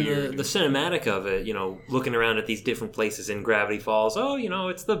too and weird. The cinematic of it, looking around at these different places in Gravity Falls. Oh,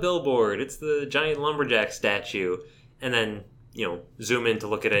 it's the billboard, it's the giant lumberjack statue, and then zoom in to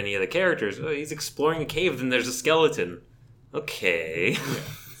look at any of the characters. Oh, he's exploring a cave, then there's a skeleton. Okay. Yeah.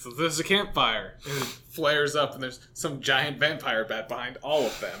 So there's a campfire, and it flares up, and there's some giant vampire bat behind all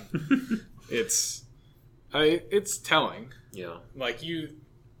of them. It's telling. Yeah. Like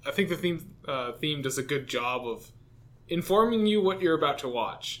I think the theme does a good job of informing you what you're about to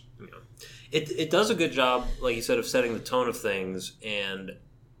watch. Yeah. It does a good job, like you said, of setting the tone of things, and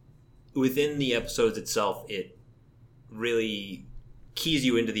within the episodes itself, it really keys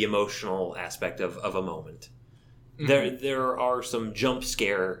you into the emotional aspect of a moment. There are some jump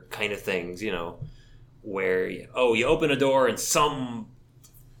scare kind of things, where you open a door and some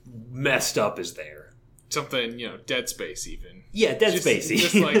messed up is there. Something, Dead Space even. Yeah, Dead Spacey.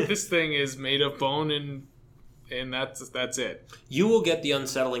 Just like this thing is made of bone and that's it. You will get the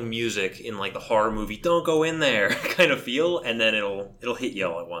unsettling music in like the horror movie "Don't go in there" kind of feel, and then it'll hit you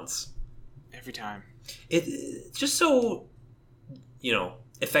all at once. Every time. It's just so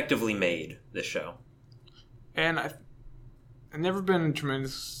effectively made, this show. And I've never been a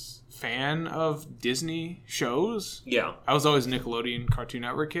tremendous fan of Disney shows. Yeah. I was always a Nickelodeon Cartoon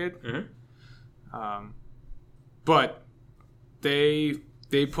Network kid. But they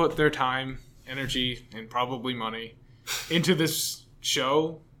put their time, energy, and probably money into this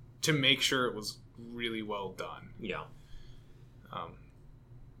show to make sure it was really well done. Yeah.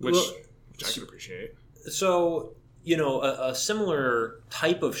 Which I can appreciate. So, a similar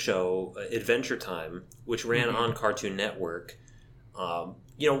type of show, Adventure Time, which ran on Cartoon Network,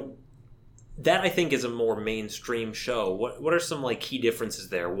 that I think is a more mainstream show. What are some like key differences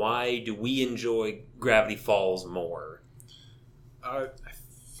there? Why do we enjoy Gravity Falls more?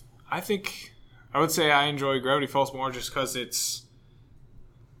 I think I would say I enjoy Gravity Falls more just because it's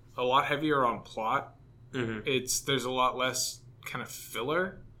a lot heavier on plot. There's a lot less kind of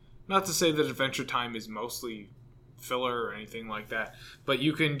filler. Not to say that Adventure Time is mostly filler or anything like that, but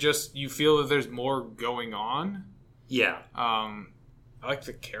you feel that there's more going on. Yeah. I like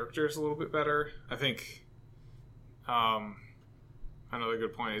the characters a little bit better. I think another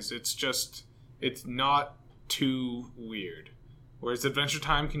good point is it's not too weird, whereas Adventure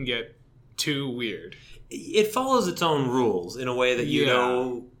Time can get too weird. It follows its own rules in a way that you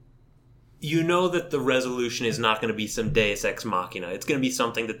know that the resolution is not going to be some Deus Ex Machina. It's going to be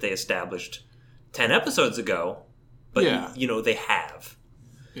something that they established 10 episodes ago, but they have.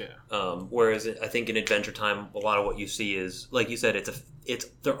 Yeah. Whereas I think in Adventure Time, a lot of what you see is, like you said,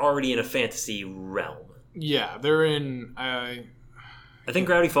 they're already in a fantasy realm. Yeah, they're in. I think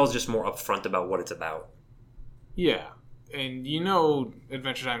Gravity Falls is just more upfront about what it's about. Yeah, and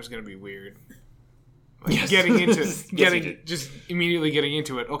Adventure Time is going to be weird. Like just immediately getting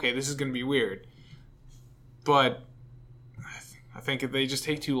into it. Okay, this is going to be weird, but I think if they just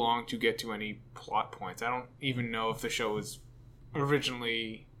take too long to get to any plot points. I don't even know if the show was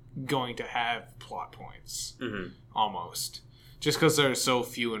originally going to have plot points. Almost, just because they're so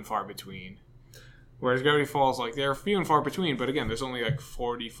few and far between. Whereas Gravity Falls, like, they're few and far between, but again, there's only like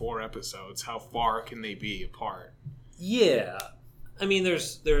 44 episodes. How far can they be apart? Yeah, I mean,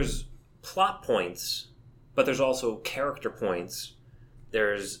 there's plot points, but there's also character points.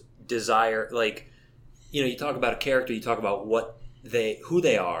 There's desire, like, you talk about a character, you talk about who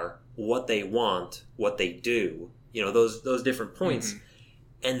they are, what they want, what they do. Those different points.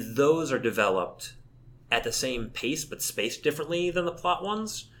 and those are developed at the same pace but spaced differently than the plot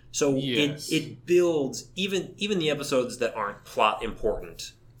ones. So it builds even the episodes that aren't plot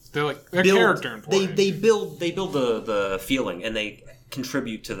important. They're character important. They build the feeling, and they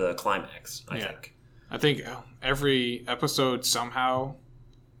contribute to the climax. I think every episode somehow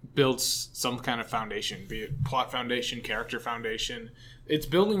builds some kind of foundation, be it plot foundation, character foundation. It's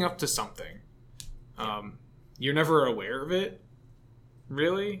building up to something. You're never aware of it,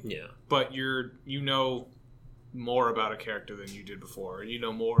 really. Yeah. But you know more about a character than you did before. You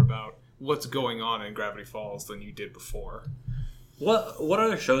know more about what's going on in Gravity Falls than you did before. What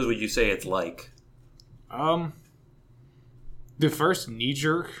other shows would you say it's like? The first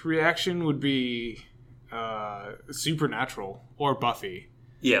knee-jerk reaction would be Supernatural or Buffy.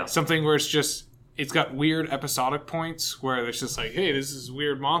 Yeah. Something where it's got weird episodic points where it's just like, hey, this is a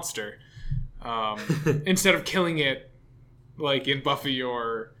weird monster. Instead of killing it like in Buffy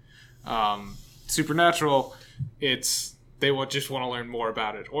or Supernatural, they just want to learn more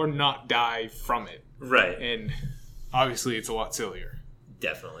about it or not die from it. Right. And obviously it's a lot sillier.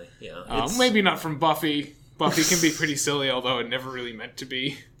 Definitely, yeah. Maybe not from Buffy. Buffy can be pretty silly, although it never really meant to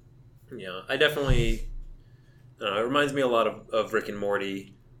be. Yeah, I definitely... it reminds me a lot of Rick and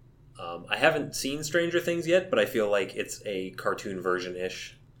Morty. I haven't seen Stranger Things yet, but I feel like it's a cartoon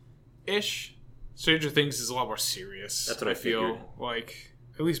version-ish. Stranger Things is a lot more serious. That's what I feel figured. Like,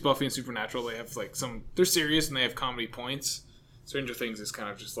 at least Buffy and Supernatural, they have like they're serious and they have comedy points. Stranger Things is kind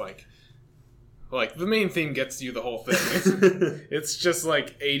of just like the main thing gets you the whole thing. It's just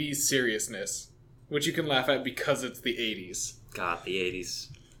like 80s seriousness, which you can laugh at because it's the 80s. God, the 80s.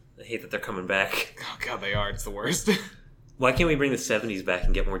 I hate that they're coming back. Oh God, they are. It's the worst. Why can't we bring the 70s back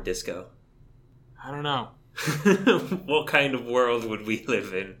and get more disco? I don't know. What kind of world would we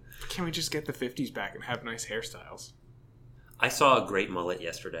live in? Can't we just get the 50s back and have nice hairstyles? I saw a great mullet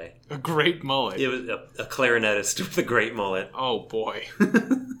yesterday. A great mullet? It was a clarinetist with a great mullet. Oh, boy.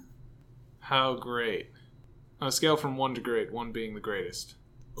 How great. On a scale from 1 to great, 1 being the greatest.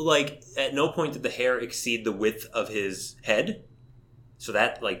 Like, at no point did the hair exceed the width of his head. So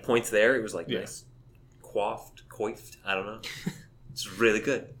that, like, points there, it was, like, nice. Coiffed, I don't know. It's really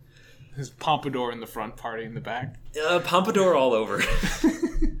good. His pompadour in the front, party in the back. Pompadour all over.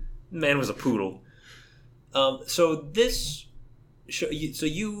 Man was a poodle. So this show, so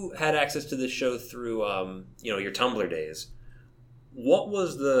you had access to this show through, your Tumblr days. What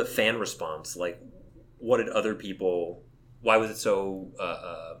was the fan response? Like, what did other people... Why was it so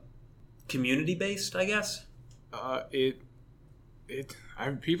community-based, I guess?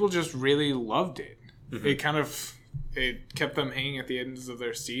 People just really loved it. Mm-hmm. It kept them hanging at the ends of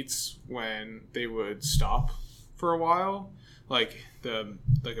their seats when they would stop for a while, like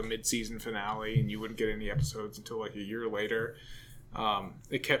a mid-season finale, and you wouldn't get any episodes until like a year later.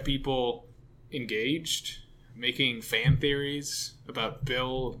 It kept people engaged, making fan theories about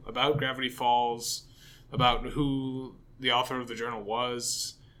Bill, about Gravity Falls, about who the author of the journal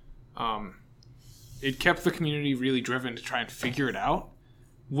was. It kept the community really driven to try and figure it out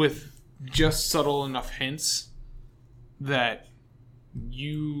with just subtle enough hints that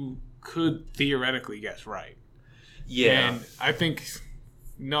you could theoretically guess right. Yeah. And I think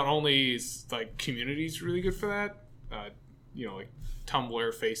not only is like communities really good for that, like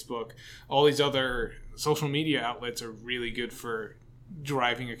Tumblr, Facebook, all these other social media outlets are really good for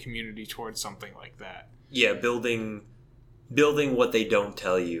driving a community towards something like that. Yeah, building what they don't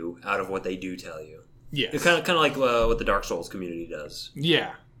tell you out of what they do tell you. Yeah, it's kind of like what the Dark Souls community does.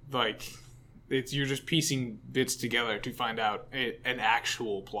 Yeah, like you're just piecing bits together to find out an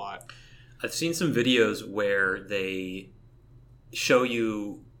actual plot. I've seen some videos where they show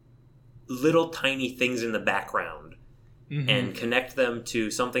you little tiny things in the background and connect them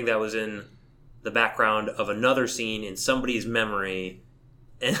to something that was in the background of another scene in somebody's memory,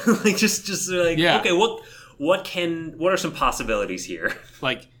 and like just like okay, what are some possibilities here?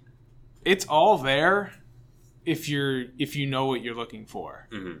 Like, it's all there if you know what you're looking for,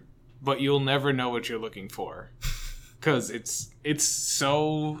 but you'll never know what you're looking for because it's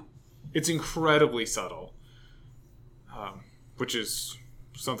incredibly subtle, which is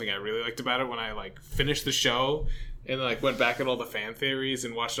something I really liked about it. When I like finished the show and like went back at all the fan theories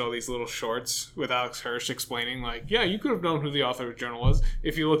and watched all these little shorts with Alex Hirsch explaining like, yeah, you could have known who the author of the journal was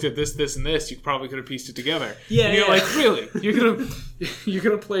if you looked at this, this, and this. You probably could have pieced it together. Yeah, and you're like, really? You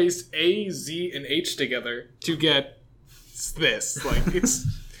could have placed A, Z, and H together to get this. Like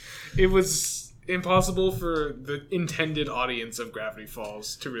it was impossible for the intended audience of Gravity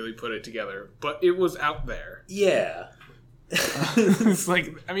Falls to really put it together, but it was out there. Yeah. It's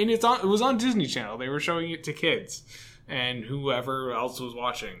like, I mean, it was on Disney Channel. They were showing it to kids, and whoever else was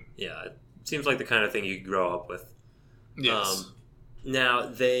watching. Yeah, it seems like the kind of thing you grow up with. Yes. Now,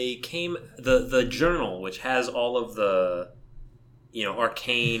 they came... The journal, which has all of the,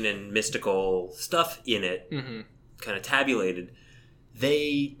 arcane and mystical stuff in it, kind of tabulated,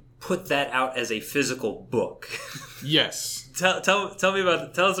 they put that out as a physical book. Yes. Tell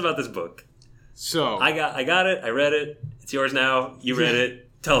us about this book. So I got it. I read it. It's yours now. You read it.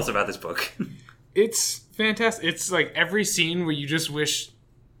 Tell us about this book. It's fantastic. It's like every scene where you just wish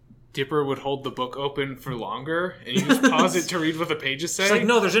Dipper would hold the book open for longer, and you just pause it to read what the pages say. It's like,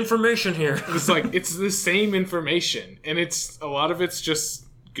 no, there's information here. It's like, it's the same information, and a lot of it's just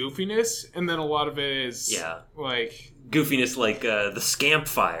goofiness, and then a lot of it is like goofiness, like the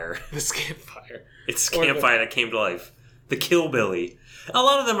Scampfire. The Scampfire. It's Scampfire that came to life. The Killbilly. A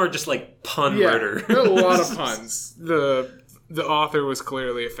lot of them are just like pun murder. A lot of puns. The author was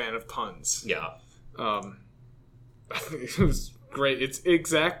clearly a fan of puns. Yeah. It was great. It's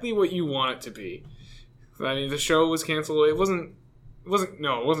exactly what you want it to be. I mean, the show was canceled. It wasn't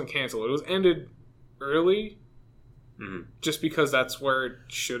canceled. It was ended early, just because that's where it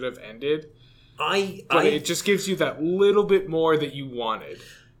should have ended. But it just gives you that little bit more that you wanted.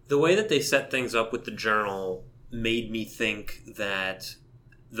 The way that they set things up with the journal made me think that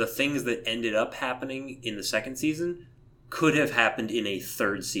the things that ended up happening in the second season could have happened in a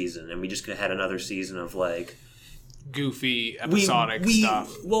third season, and we just could have had another season of like goofy episodic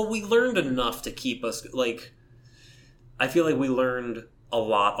stuff. Well, we learned enough to keep us like. I feel like we learned a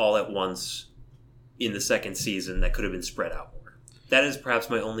lot all at once in the second season that could have been spread out more. That is perhaps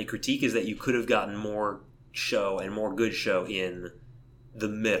my only critique, is that you could have gotten more show and more good show in the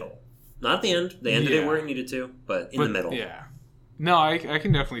middle. Not at the end. They ended it where it needed to, but the middle. Yeah. No, I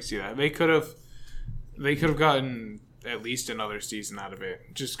can definitely see that. They could have gotten at least another season out of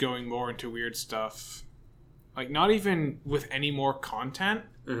it. Just going more into weird stuff. Like, not even with any more content,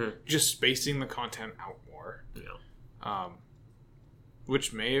 just spacing the content out more. Yeah.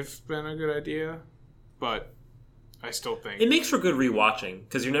 Which may have been a good idea, but I still think it makes for good rewatching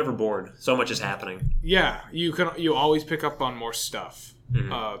because you're never bored. So much is happening. Yeah, you always pick up on more stuff.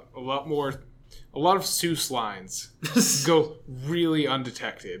 A lot of Seuss lines go really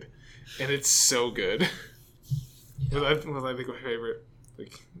undetected, and it's so good. I think my favorite,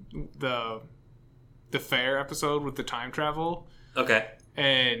 like the fair episode with the time travel. Okay.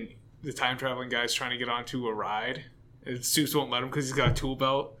 And the time traveling guy's trying to get onto a ride, and Seuss won't let him because he's got a tool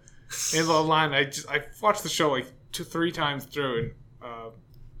belt. And the line, I watched the show like 2-3 times through, and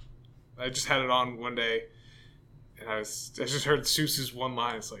I just had it on one day, and I just heard Seuss's one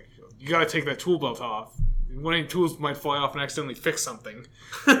line. It's like, you got to take that tool belt off. One of your tools might fly off and accidentally fix something.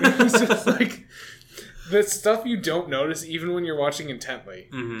 It's just like the stuff you don't notice even when you're watching intently,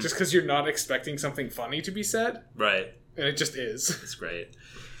 just because you're not expecting something funny to be said. Right. And it just is. It's great.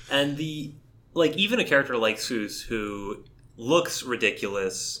 And even a character like Seuss, who looks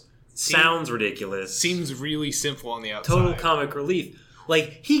ridiculous, sounds ridiculous, seems really simple on the outside. Total comic relief.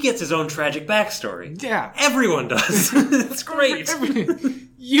 Like, he gets his own tragic backstory. Yeah. Everyone does. It's great.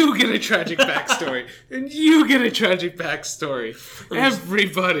 You get a tragic backstory. And you get a tragic backstory.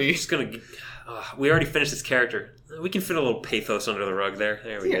 Everybody. Just gonna... we already finished this character. We can fit a little pathos under the rug there.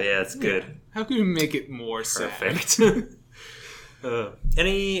 There we go. Yeah, that's good. How can we make it more perfect? Sad?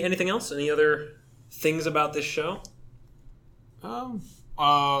 Anything else? Any other things about this show?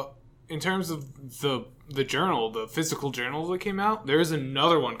 In terms of the journal, the physical journal that came out, there is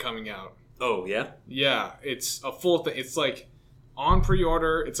another one coming out. Oh, yeah? Yeah, it's a full thing. It's like, on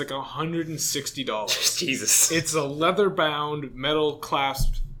pre-order, it's like $160. Jesus. It's a leather-bound,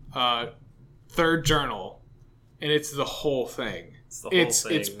 metal-clasped third journal, and it's the whole thing.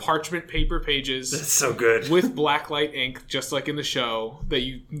 It's parchment paper pages. That's so good. With blacklight ink, just like in the show, that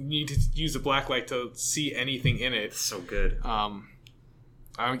you need to use a blacklight to see anything in it. It's so good.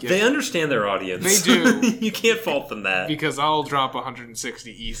 They understand their audience. They do. You can't fault them that. Because I'll drop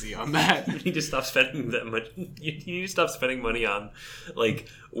 160 easy on that. You need to stop spending that much. You need to stop spending money on, like,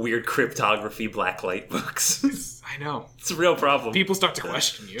 weird cryptography blacklight books. I know. It's a real problem. People start to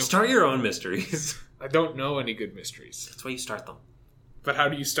question you. Start your own mysteries. I don't know any good mysteries. That's why you start them. But how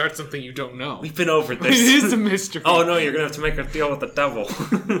do you start something you don't know? We've been over this. It is a mystery. Oh, no, you're going to have to make a deal with the devil.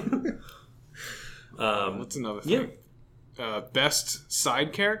 What's another thing? Best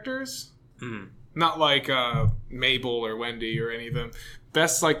side characters? Not like Mabel or Wendy or any of them.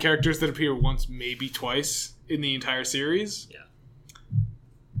 Best side characters that appear once, maybe twice in the entire series. Yeah.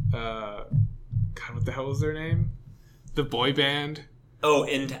 God, what the hell was their name? The boy band. Oh,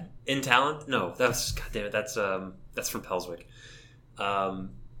 in Talent? No, that's, God damn it, that's from Pelswick.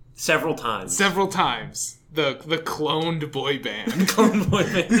 Several times. The cloned boy band. Cloned boy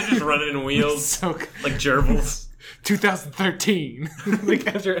band. They're just running in wheels. So, like gerbils. 2013. Like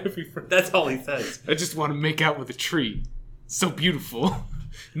after every That's all he says. I just want to make out with a tree. So beautiful.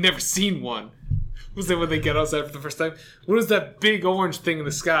 Never seen one. Was it when they get outside for the first time? What is that big orange thing in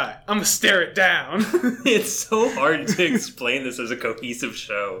the sky? I'm gonna stare it down. It's so hard to explain this as a cohesive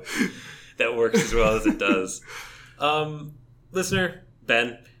show that works as well as it does. Listener,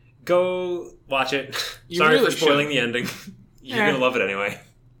 Ben, go watch it. Sorry really for spoiling the ending. You're gonna love it anyway.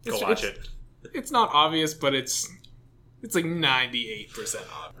 Go watch it. It's not obvious, but it's like 98%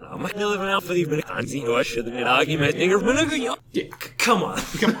 obvious. Yeah, come on.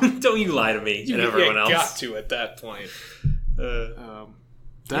 Don't you lie to me and everyone else. You got to at that point.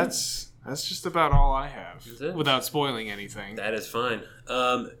 That's just about all I have. Without spoiling anything. That is fine.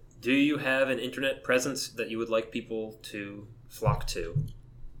 Do you have an internet presence that you would like people to flock to?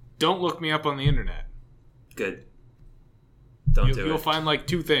 Don't look me up on the internet. Good. Don't do it. You'll find like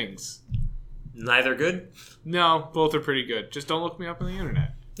 2 things. Neither good? No, both are pretty good. Just don't look me up on the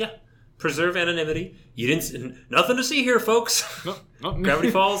internet. Yeah. Preserve anonymity. You didn't... Nothing to see here, folks. No.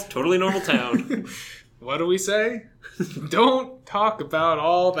 Gravity Falls, totally normal town. What do we say? Don't talk about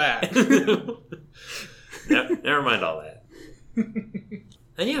all that. Never mind all that.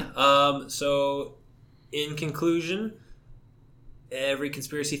 And yeah, so in conclusion, every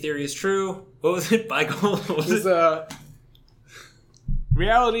conspiracy theory is true. What was it? What was it?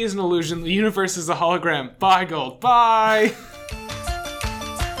 Reality is an illusion. The universe is a hologram. Bye, Gold. Bye.